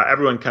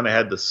 everyone kind of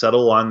had to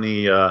settle on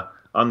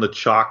the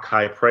chalk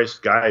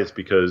high-priced guys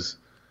because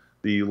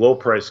the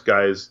low-priced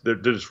guys, there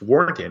just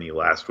weren't any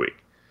last week.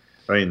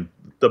 I mean,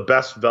 the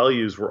best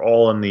values were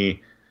all in the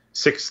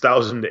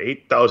 $6,000 to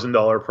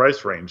 $8,000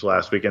 price range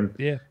last week, and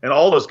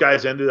all those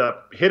guys ended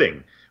up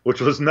hitting,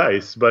 which was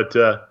nice. But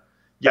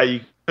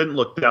you couldn't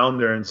look down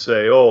there and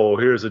say, "Oh,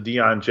 here's a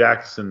Deion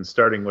Jackson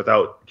starting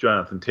without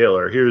Jonathan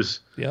Taylor.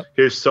 Here's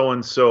so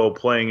and so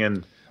playing,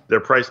 and their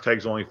price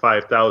tag's only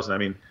 $5,000." I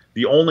mean,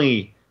 the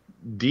only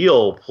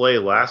deal play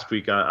last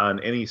week on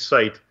any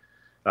site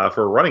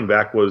for a running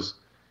back was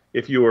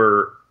if you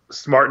were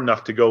smart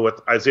enough to go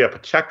with Isaiah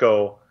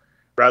Pacheco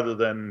rather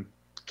than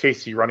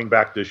Casey running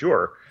back du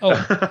jour.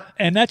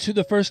 And that's who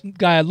the first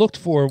guy I looked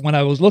for when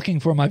I was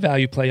looking for my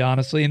value play,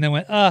 honestly, and then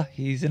went,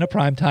 he's in a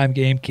primetime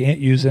game, can't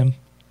use him.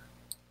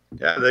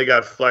 Yeah, they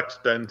got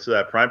flexed into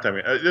that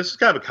primetime game. This is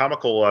kind of a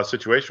comical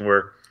situation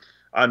where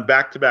on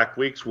back-to-back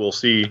weeks we'll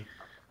see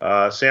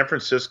San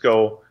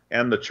Francisco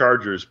and the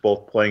Chargers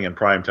both playing in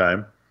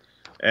primetime.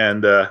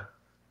 And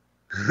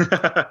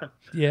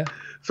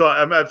so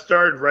I've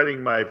started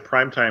writing my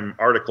primetime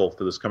article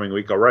for this coming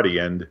week already,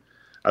 and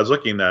I was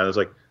looking at it, I was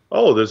like,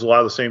 there's a lot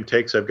of the same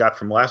takes I've got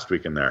from last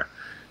week in there.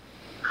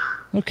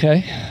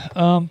 Okay.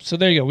 So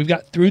there you go. We've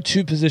got through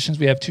 2 positions.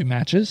 We have 2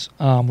 matches.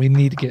 We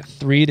need to get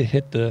 3 to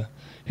hit the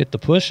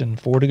push and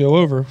 4 to go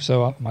over.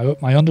 So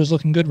my under's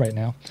looking good right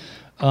now.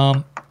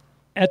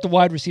 At the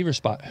wide receiver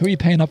spot, who are you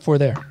paying up for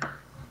there?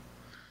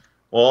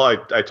 Well,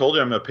 I told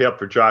you I'm going to pay up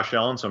for Josh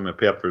Allen, so I'm going to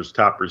pay up for his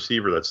top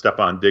receiver. That's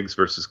Stephon Diggs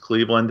versus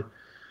Cleveland.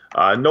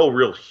 No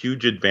real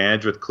huge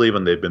advantage with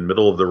Cleveland. They've been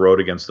middle of the road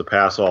against the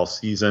pass all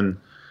season.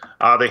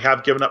 They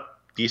have given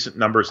up decent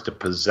numbers to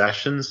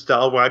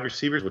possession-style wide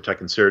receivers, which I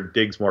consider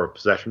Diggs more of a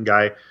possession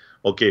guy.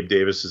 Well, Gabe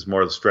Davis is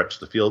more of the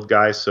stretch-the-field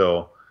guy,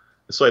 so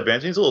the slight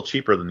advantage. He's a little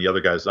cheaper than the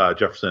other guys.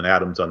 Jefferson and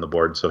Adams on the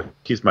board, so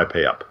he's my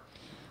pay-up.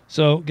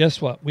 So guess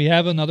what? We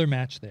have another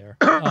match there.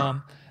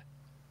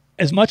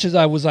 As much as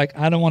I was like,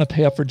 I don't want to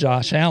pay up for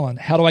Josh Allen,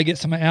 how do I get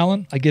some of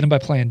Allen? I get him by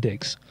playing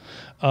Diggs.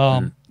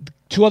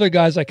 Two other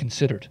guys I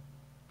considered,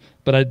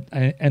 but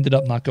I ended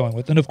up not going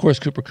with. And, of course,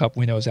 Cooper Kupp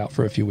we know is out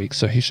for a few weeks,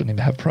 so he shouldn't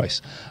even have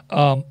price.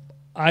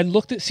 I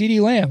looked at CeeDee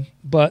Lamb,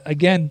 but,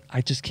 again,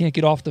 I just can't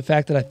get off the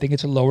fact that I think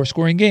it's a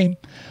lower-scoring game.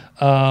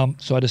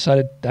 So I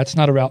decided that's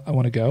not a route I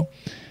want to go.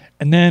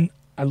 And then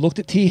I looked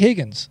at T.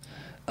 Higgins.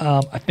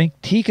 I think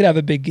T could have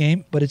a big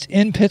game, but it's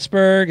in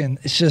Pittsburgh, and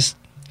it's just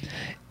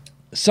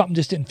something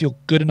just didn't feel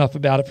good enough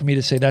about it for me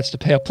to say that's the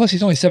pay-up. Plus,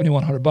 he's only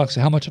 $7,100,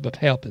 so how much of a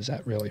pay-up is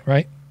that really,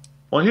 right?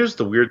 Well, here's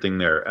the weird thing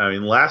there. I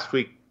mean, last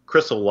week,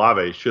 Chris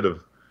Olave should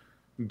have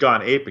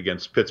gone ape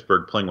against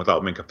Pittsburgh playing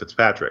without Minkah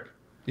Fitzpatrick.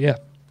 Yeah.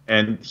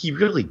 And he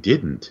really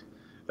didn't.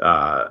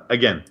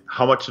 Again,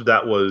 how much of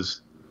that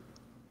was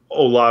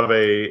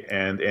Olave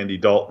and Andy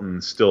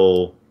Dalton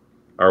still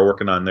are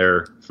working on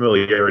their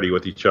familiarity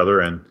with each other,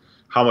 and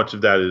how much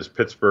of that is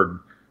Pittsburgh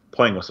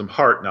playing with some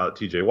heart now that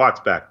TJ Watt's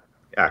back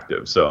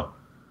active. So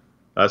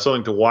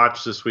something to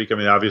watch this week. I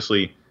mean,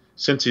 obviously,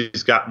 since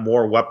he's got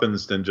more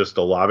weapons than just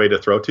Olave to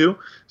throw to.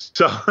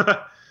 So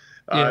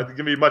it's going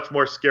to be much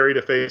more scary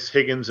to face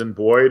Higgins and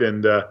Boyd.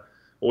 And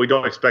we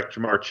don't expect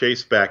Jamar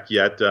Chase back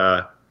yet.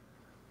 I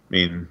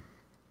mean,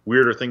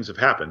 weirder things have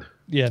happened.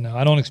 Yeah, no,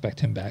 I don't expect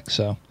him back.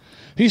 So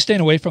who's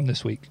staying away from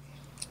this week?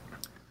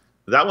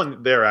 That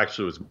one there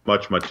actually was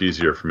much, much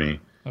easier for me.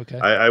 Okay.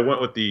 I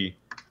went with the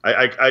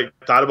I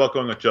thought about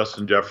going with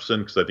Justin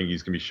Jefferson because I think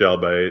he's going to be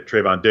shelled by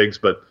Trayvon Diggs.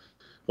 But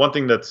one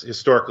thing that's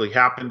historically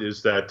happened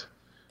is that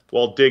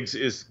while Diggs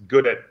is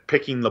good at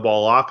picking the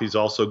ball off, he's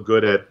also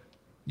good at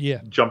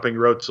jumping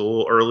routes a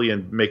little early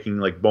and making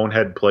like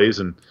bonehead plays,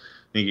 and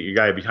you get your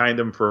guy behind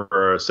him for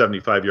a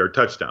 75-yard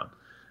touchdown.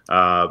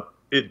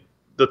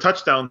 The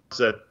touchdowns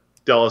that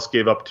Dallas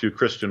gave up to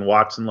Christian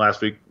Watson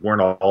last week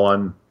weren't all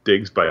on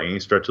Diggs by any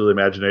stretch of the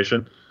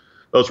imagination.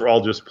 Those were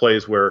all just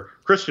plays where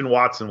Christian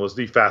Watson was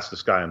the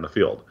fastest guy on the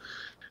field.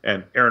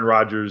 And Aaron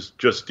Rodgers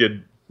just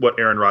did what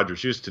Aaron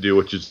Rodgers used to do,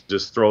 which is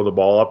just throw the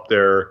ball up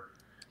there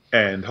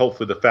and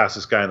hopefully the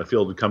fastest guy on the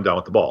field would come down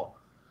with the ball.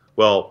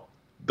 Well,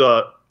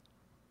 the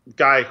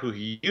guy who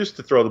he used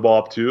to throw the ball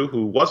up to,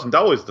 who wasn't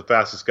always the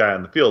fastest guy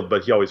on the field,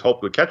 but he always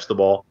hoped would catch the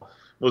ball,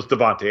 was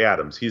Devontae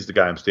Adams. He's the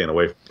guy I'm staying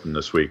away from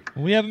this week.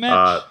 We have a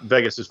match.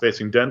 Vegas is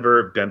facing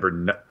Denver.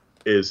 Denver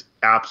is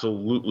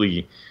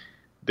absolutely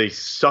 – they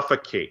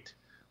suffocate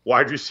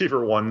wide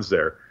receiver ones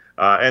there.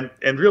 And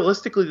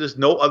realistically, there's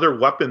no other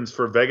weapons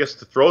for Vegas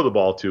to throw the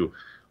ball to.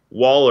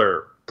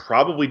 Waller,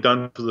 probably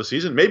done for the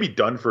season, maybe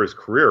done for his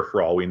career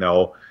for all we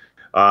know.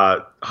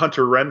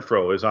 Hunter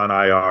Renfrow is on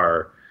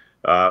IR.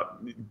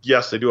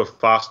 Yes, they do have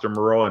Foster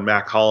Moreau and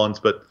Mac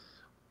Hollins, but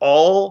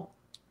all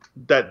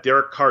that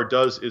Derek Carr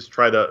does is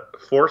try to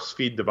force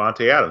feed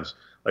Devontae Adams.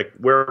 Like,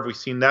 where have we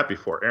seen that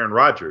before? Aaron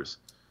Rodgers.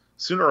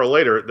 Sooner or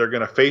later, they're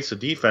going to face a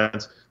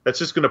defense that's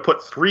just going to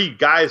put three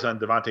guys on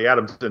Devontae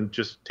Adams and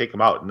just take him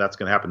out, and that's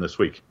going to happen this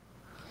week.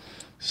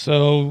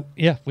 So,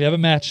 yeah, we have a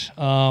match.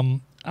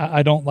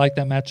 I don't like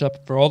that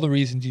matchup for all the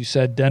reasons you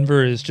said.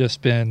 Denver has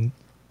just been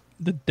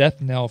the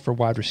death knell for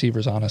wide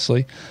receivers,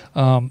 honestly.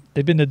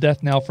 They've been the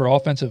death knell for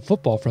offensive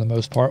football for the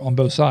most part on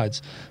both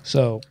sides.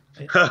 So,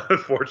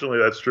 unfortunately,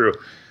 that's true.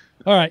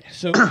 All right,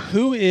 so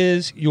who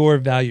is your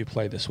value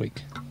play this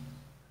week?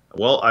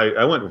 Well,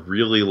 I went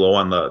really low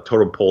on the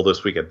total poll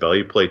this week at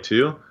value play,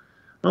 too.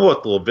 I'm going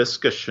to go with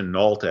Laviska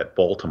Shenault at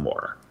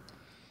Baltimore.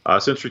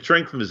 Since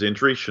returning from his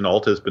injury,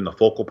 Shenault has been the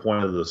focal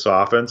point of this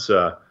offense,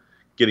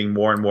 getting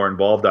more and more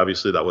involved.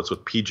 Obviously, that was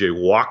with P.J.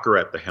 Walker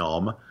at the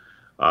helm.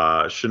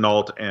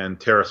 Shenault and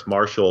Terrace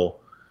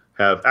Marshall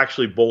have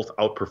actually both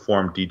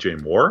outperformed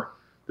DJ Moore,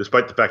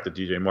 despite the fact that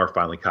DJ Moore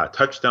finally caught a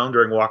touchdown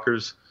during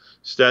Walker's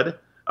stead.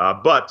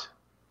 But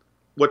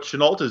what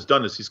Shenault has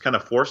done is he's kind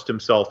of forced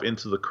himself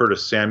into the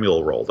Curtis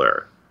Samuel role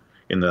there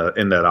in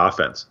that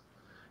offense.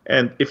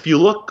 And if you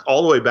look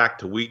all the way back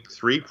to week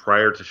 3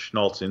 prior to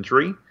Shenault's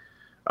injury,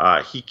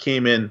 he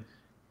came in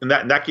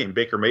that game,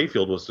 Baker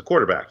Mayfield was the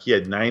quarterback. He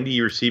had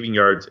 90 receiving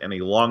yards and a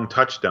long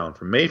touchdown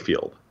from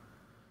Mayfield.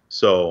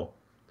 So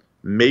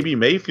maybe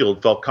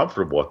Mayfield felt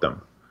comfortable with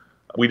them.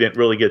 We didn't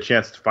really get a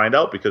chance to find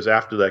out because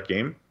after that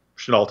game,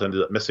 Shenault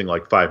ended up missing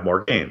like 5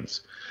 more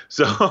games.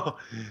 So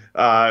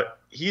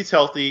he's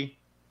healthy.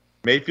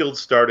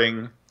 Mayfield's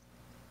starting.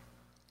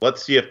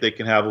 Let's see if they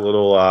can have a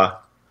little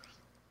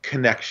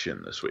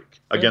connection this week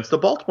against the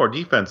Baltimore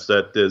defense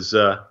that is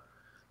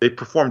they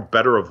performed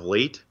better of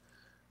late.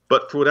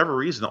 But for whatever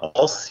reason,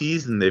 all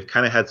season they've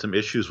kind of had some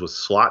issues with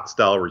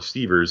slot-style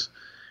receivers.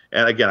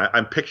 And again,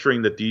 I'm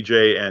picturing that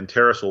DJ and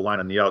Terrace will line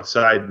on the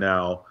outside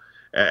now,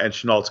 and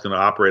Chenault's going to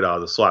operate out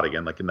of the slot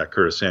again, like in that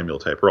Curtis Samuel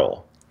type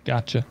role.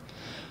 Gotcha.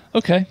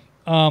 Okay.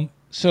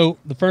 So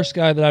the first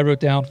guy that I wrote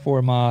down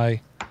for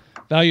my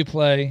value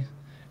play,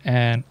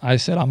 and I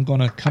said I'm going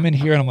to come in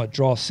here and I'm going to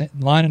draw a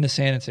line in the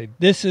sand and say,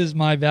 this is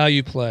my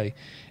value play.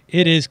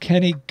 It is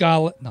Kenny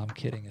Galladay. No, I'm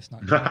kidding. It's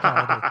not Kenny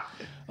Galladay.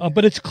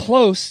 But it's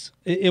close.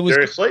 It was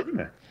Darius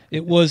Slayton.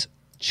 It was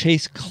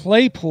Chase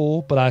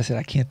Claypool, but I said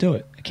I can't do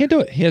it. I can't do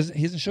it. He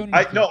hasn't shown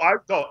anything.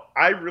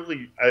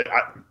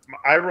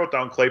 I wrote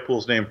down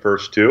Claypool's name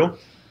first too,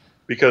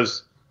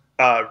 because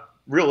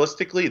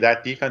realistically,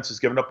 that defense has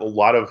given up a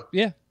lot of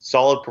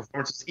solid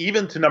performances,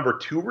 even to number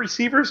 2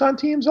 receivers on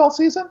teams all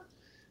season.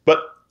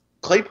 But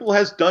Claypool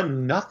has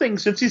done nothing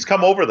since he's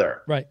come over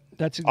there. Right.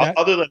 That's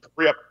exactly other than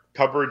free up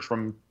coverage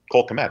from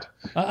Cole Kmet.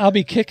 I'll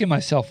be kicking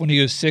myself when he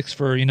goes 6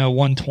 for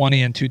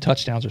 120 and 2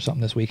 touchdowns or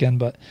something this weekend.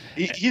 But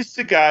he's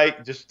the guy.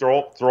 Just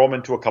throw him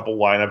into a couple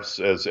lineups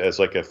as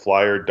like a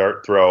flyer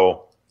dart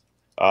throw.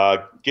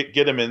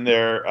 Get him in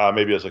there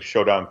maybe as a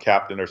showdown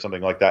captain or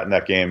something like that in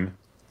that game,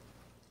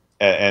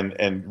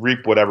 and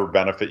reap whatever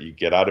benefit you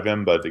get out of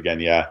him. But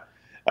again,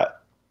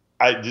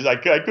 I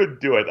couldn't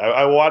do it.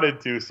 I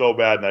wanted to so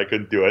bad, and I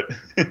couldn't do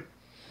it.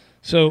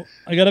 So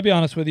I got to be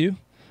honest with you.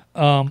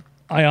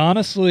 I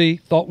honestly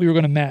thought we were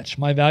going to match.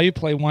 My value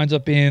play winds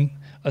up being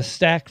a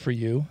stack for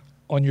you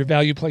on your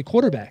value play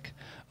quarterback.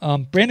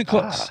 Brandon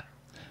Cooks.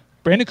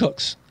 Brandon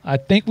Cooks. I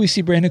think we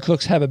see Brandon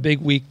Cooks have a big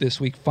week this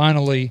week,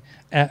 finally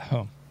at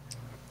home.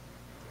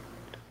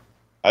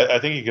 I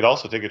think you could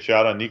also take a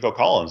shot on Nico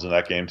Collins in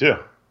that game too.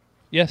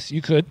 Yes,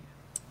 you could.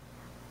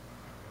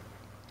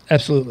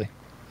 Absolutely.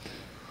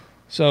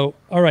 So,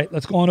 all right,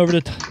 let's go on over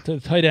to the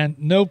tight end.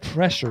 No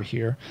pressure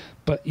here,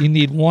 but you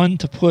need 1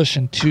 to push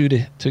and 2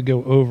 to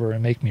go over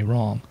and make me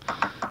wrong.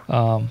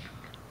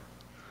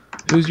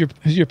 Who's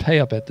your pay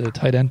up at the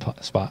tight end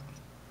spot?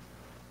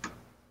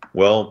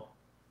 Well,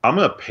 I'm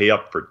going to pay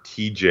up for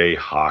T.J.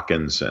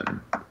 Hawkinson.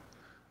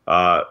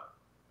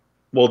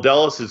 Well,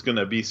 Dallas is going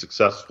to be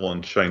successful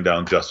in shutting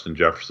down Justin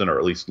Jefferson, or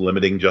at least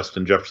limiting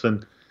Justin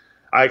Jefferson.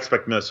 I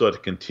expect Minnesota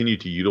to continue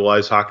to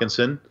utilize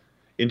Hawkinson.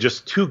 In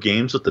just 2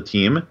 games with the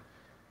team,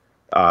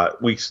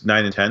 weeks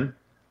 9 and 10,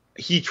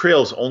 he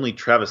trails only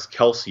Travis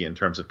Kelce in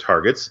terms of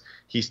targets.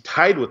 He's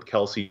tied with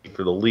Kelce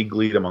for the league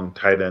lead among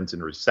tight ends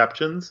in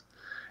receptions,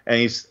 and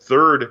he's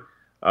 3rd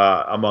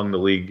among the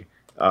league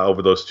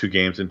over those 2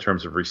 games in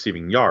terms of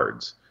receiving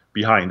yards,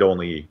 behind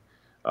only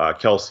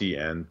Kelce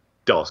and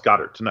Dallas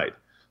Goedert tonight.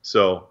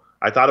 So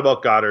I thought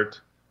about Goddard,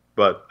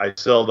 but I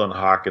settled on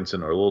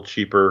Hawkinson, or a little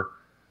cheaper.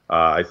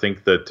 I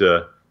think that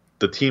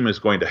the team is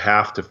going to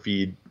have to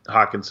feed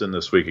Hawkinson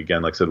this week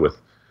again, like I said, with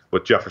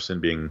Jefferson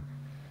being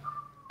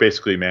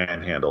basically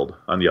manhandled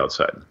on the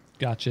outside.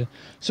 Gotcha.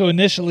 So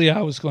initially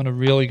I was going to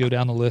really go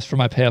down the list for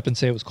my pay up and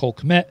say it was Cole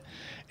Kmet,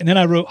 and then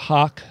I wrote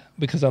Hawk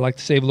because I like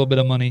to save a little bit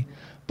of money.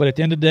 But at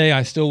the end of the day,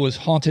 I still was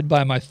haunted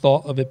by my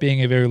thought of it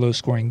being a very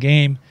low-scoring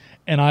game,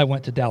 and I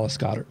went to Dallas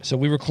Goedert. So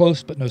we were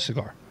close, but no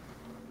cigar.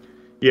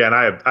 Yeah,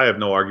 and I have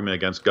no argument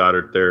against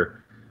Goddard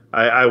there.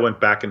 I went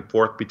back and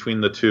forth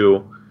between the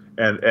two,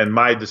 and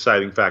my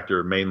deciding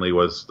factor mainly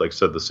was, like I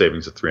said, the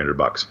savings of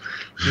 $300.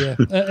 Yeah,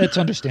 it's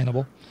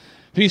understandable.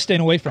 Who are you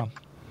staying away from?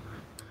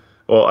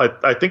 Well,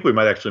 I think we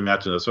might actually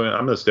match in this. So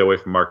I'm going to stay away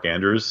from Mark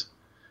Andrews.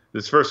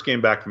 This first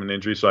game back from an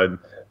injury, so I'm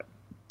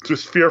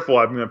just fearful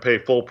I'm going to pay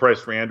full price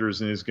for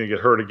Andrews, and he's going to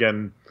get hurt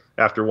again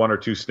after 1 or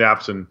 2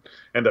 snaps and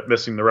end up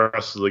missing the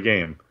rest of the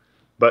game.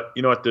 But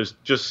you know what? There's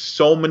just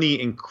so many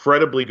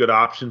incredibly good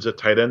options at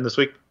tight end this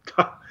week.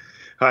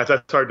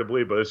 That's hard to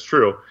believe, but it's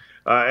true.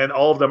 And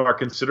all of them are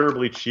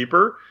considerably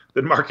cheaper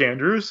than Mark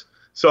Andrews.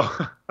 So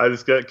I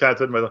just kind of said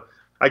to myself,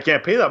 I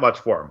can't pay that much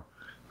for him.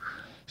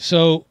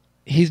 So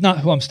he's not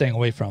who I'm staying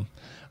away from.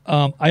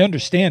 I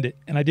understand it,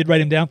 and I did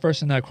write him down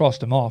first, and then I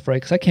crossed him off, right?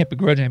 Because I can't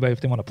begrudge anybody if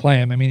they want to play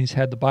him. I mean, he's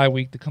had the bye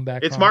week to come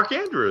back. It's Mark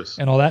Andrews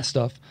and all that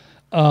stuff.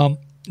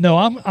 No,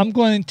 I'm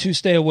going to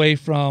stay away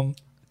from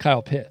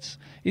Kyle Pitts.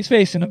 He's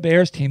facing a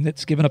Bears team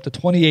that's given up the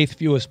 28th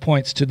fewest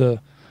points to the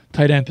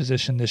tight end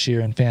position this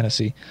year in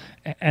fantasy,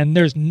 and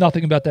there's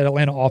nothing about that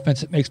Atlanta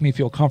offense that makes me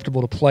feel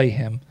comfortable to play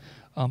him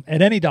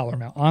at any dollar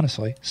amount,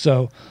 honestly.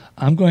 So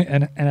I'm going,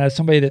 and as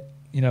somebody that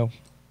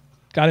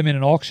got him in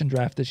an auction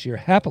draft this year,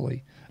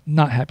 happily.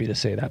 Not happy to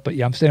say that, but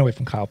yeah, I'm staying away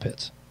from Kyle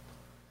Pitts.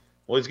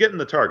 Well, he's getting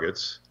the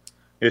targets.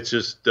 It's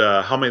just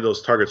how many of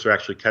those targets are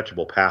actually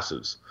catchable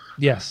passes.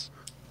 Yes,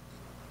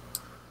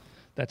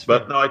 that's fair.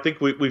 But no, I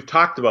think we've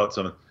talked about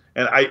some,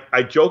 and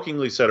I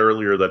jokingly said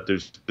earlier that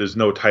there's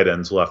no tight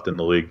ends left in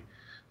the league.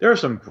 There are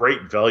some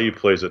great value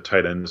plays at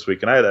tight end this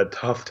week, and I had a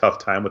tough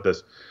time with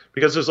this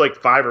because there's like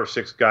 5 or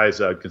 6 guys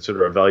that I'd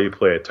consider a value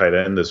play at tight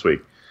end this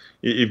week.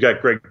 You've got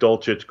Greg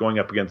Dulcich going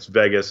up against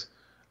Vegas.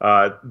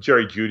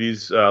 Jerry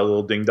Jeudy's a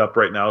little dinged up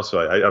right now, so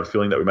I have a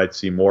feeling that we might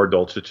see more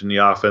Dulcich in the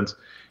offense.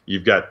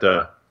 You've got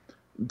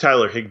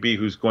Tyler Higbee,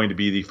 who's going to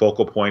be the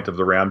focal point of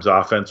the Rams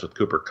offense with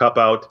Cooper Kupp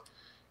out.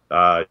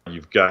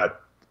 You've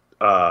got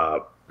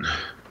Cole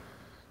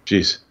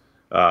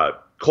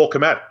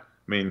Kmet. I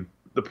mean,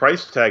 the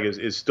price tag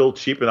is still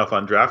cheap enough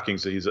on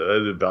DraftKings that he's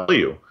a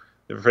value.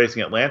 They're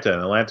facing Atlanta,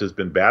 and Atlanta's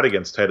been bad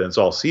against tight ends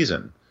all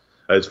season.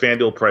 His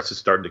FanDuel price is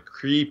starting to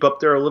creep up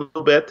there a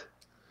little bit.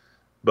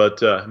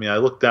 But, I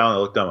look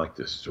down like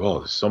this. Oh,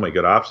 there's so many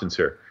good options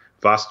here.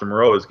 Foster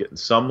Moreau is getting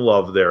some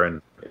love there,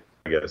 and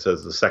I guess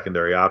as the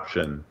secondary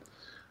option.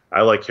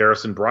 I like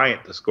Harrison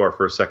Bryant to score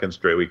for a second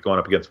straight week going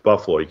up against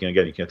Buffalo. You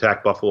can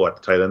attack Buffalo at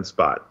the tight end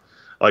spot.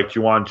 I like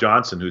Juwan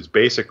Johnson, who's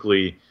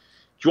basically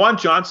Juwan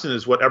Johnson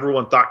is what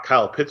everyone thought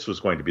Kyle Pitts was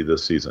going to be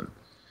this season.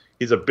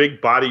 He's a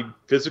big-bodied,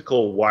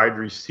 physical wide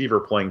receiver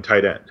playing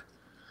tight end.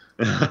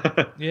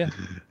 Yeah.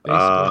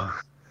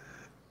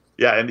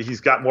 Yeah, and he's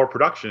got more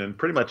production in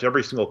pretty much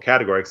every single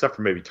category except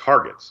for maybe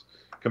targets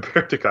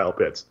compared to Kyle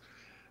Pitts.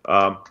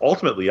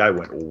 Ultimately, I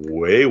went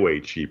way, way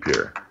cheap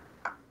here.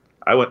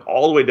 I went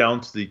all the way down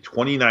to the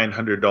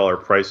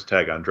 $2,900 price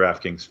tag on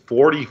DraftKings,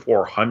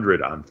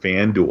 $4,400 on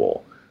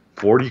FanDuel,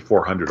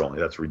 $4,400 only.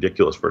 That's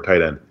ridiculous for a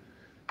tight end.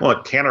 I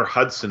went Tanner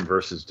Hudson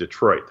versus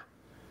Detroit.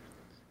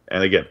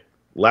 And again,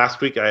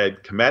 last week I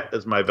had Kmet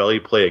as my value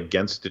play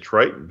against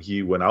Detroit, and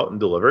he went out and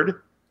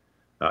delivered.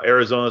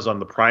 Arizona's on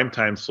the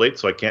primetime slate,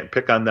 so I can't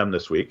pick on them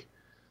this week.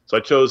 So I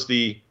chose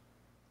the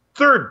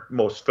third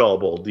most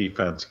fallible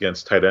defense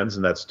against tight ends,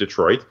 and that's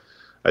Detroit.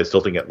 I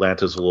still think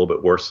Atlanta's a little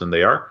bit worse than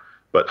they are.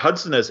 But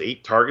Hudson has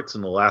 8 targets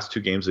in the last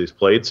 2 games that he's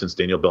played since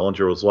Daniel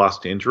Bellinger was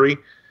lost to injury.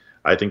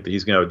 I think that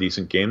he's going to have a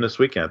decent game this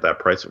week, and at that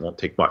price, it won't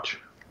take much.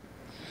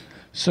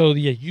 So,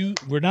 yeah,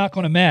 we're not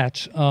going to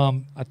match.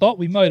 I thought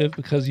we might have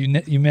because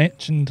you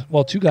mentioned,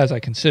 2 guys I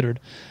considered.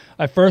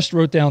 I first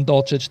wrote down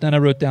Dulcich, then I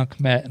wrote down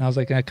Kmet, and I was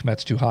like,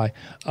 Kmet's too high.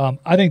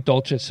 I think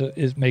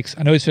Dulcich makes –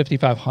 I know he's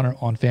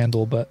 $5,500 on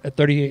FanDuel, but at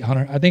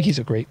 $3,800, I think he's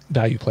a great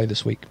value play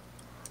this week.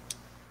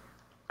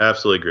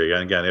 Absolutely agree.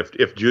 And again,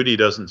 if Judy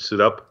doesn't sit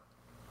up,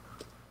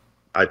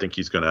 I think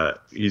he's gonna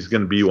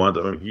be one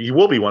of the – he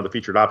will be one of the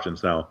featured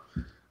options now.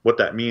 What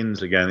that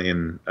means, again,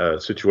 in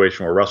a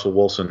situation where Russell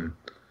Wilson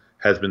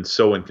has been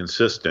so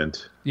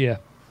inconsistent. Yeah.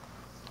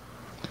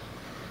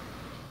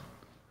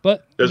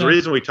 But there's a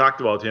reason we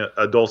talked about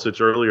Dulcich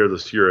earlier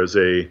this year as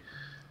a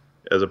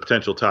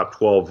potential top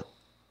 12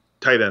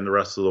 tight end the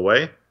rest of the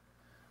way.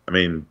 I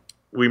mean,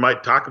 we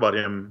might talk about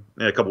him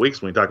in a couple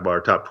weeks when we talk about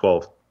our top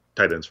 12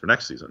 tight ends for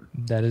next season.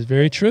 That is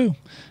very true.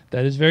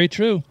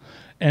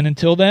 And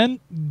until then,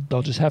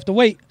 they'll just have to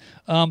wait.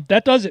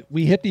 That does it.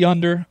 We hit the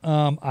under.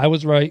 I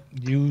was right.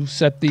 You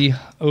set the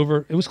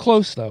over. It was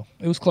close, though.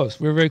 It was close.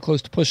 We were very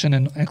close to pushing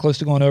and close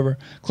to going over.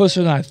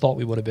 Closer than I thought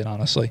we would have been,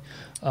 honestly.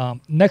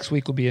 Next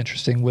week will be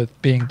interesting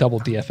with being double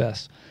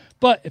DFS.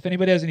 But if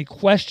anybody has any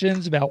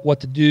questions about what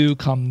to do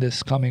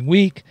this coming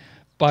week,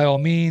 by all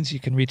means, you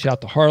can reach out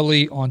to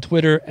Harley on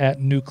Twitter at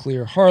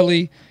Nuclear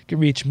Harley. You can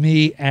reach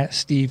me at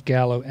Steve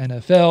Gallo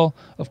NFL.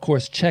 Of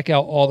course, check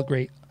out all the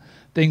great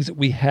things that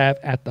we have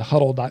at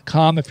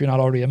thehuddle.com. If you're not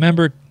already a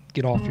member,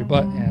 get off your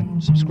butt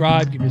and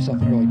subscribe. Give yourself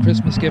an early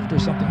Christmas gift or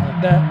something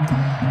like that.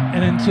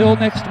 And until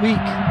next week,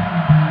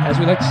 as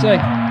we like to say,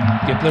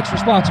 get blitzed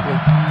responsibly.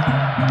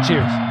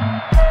 Cheers.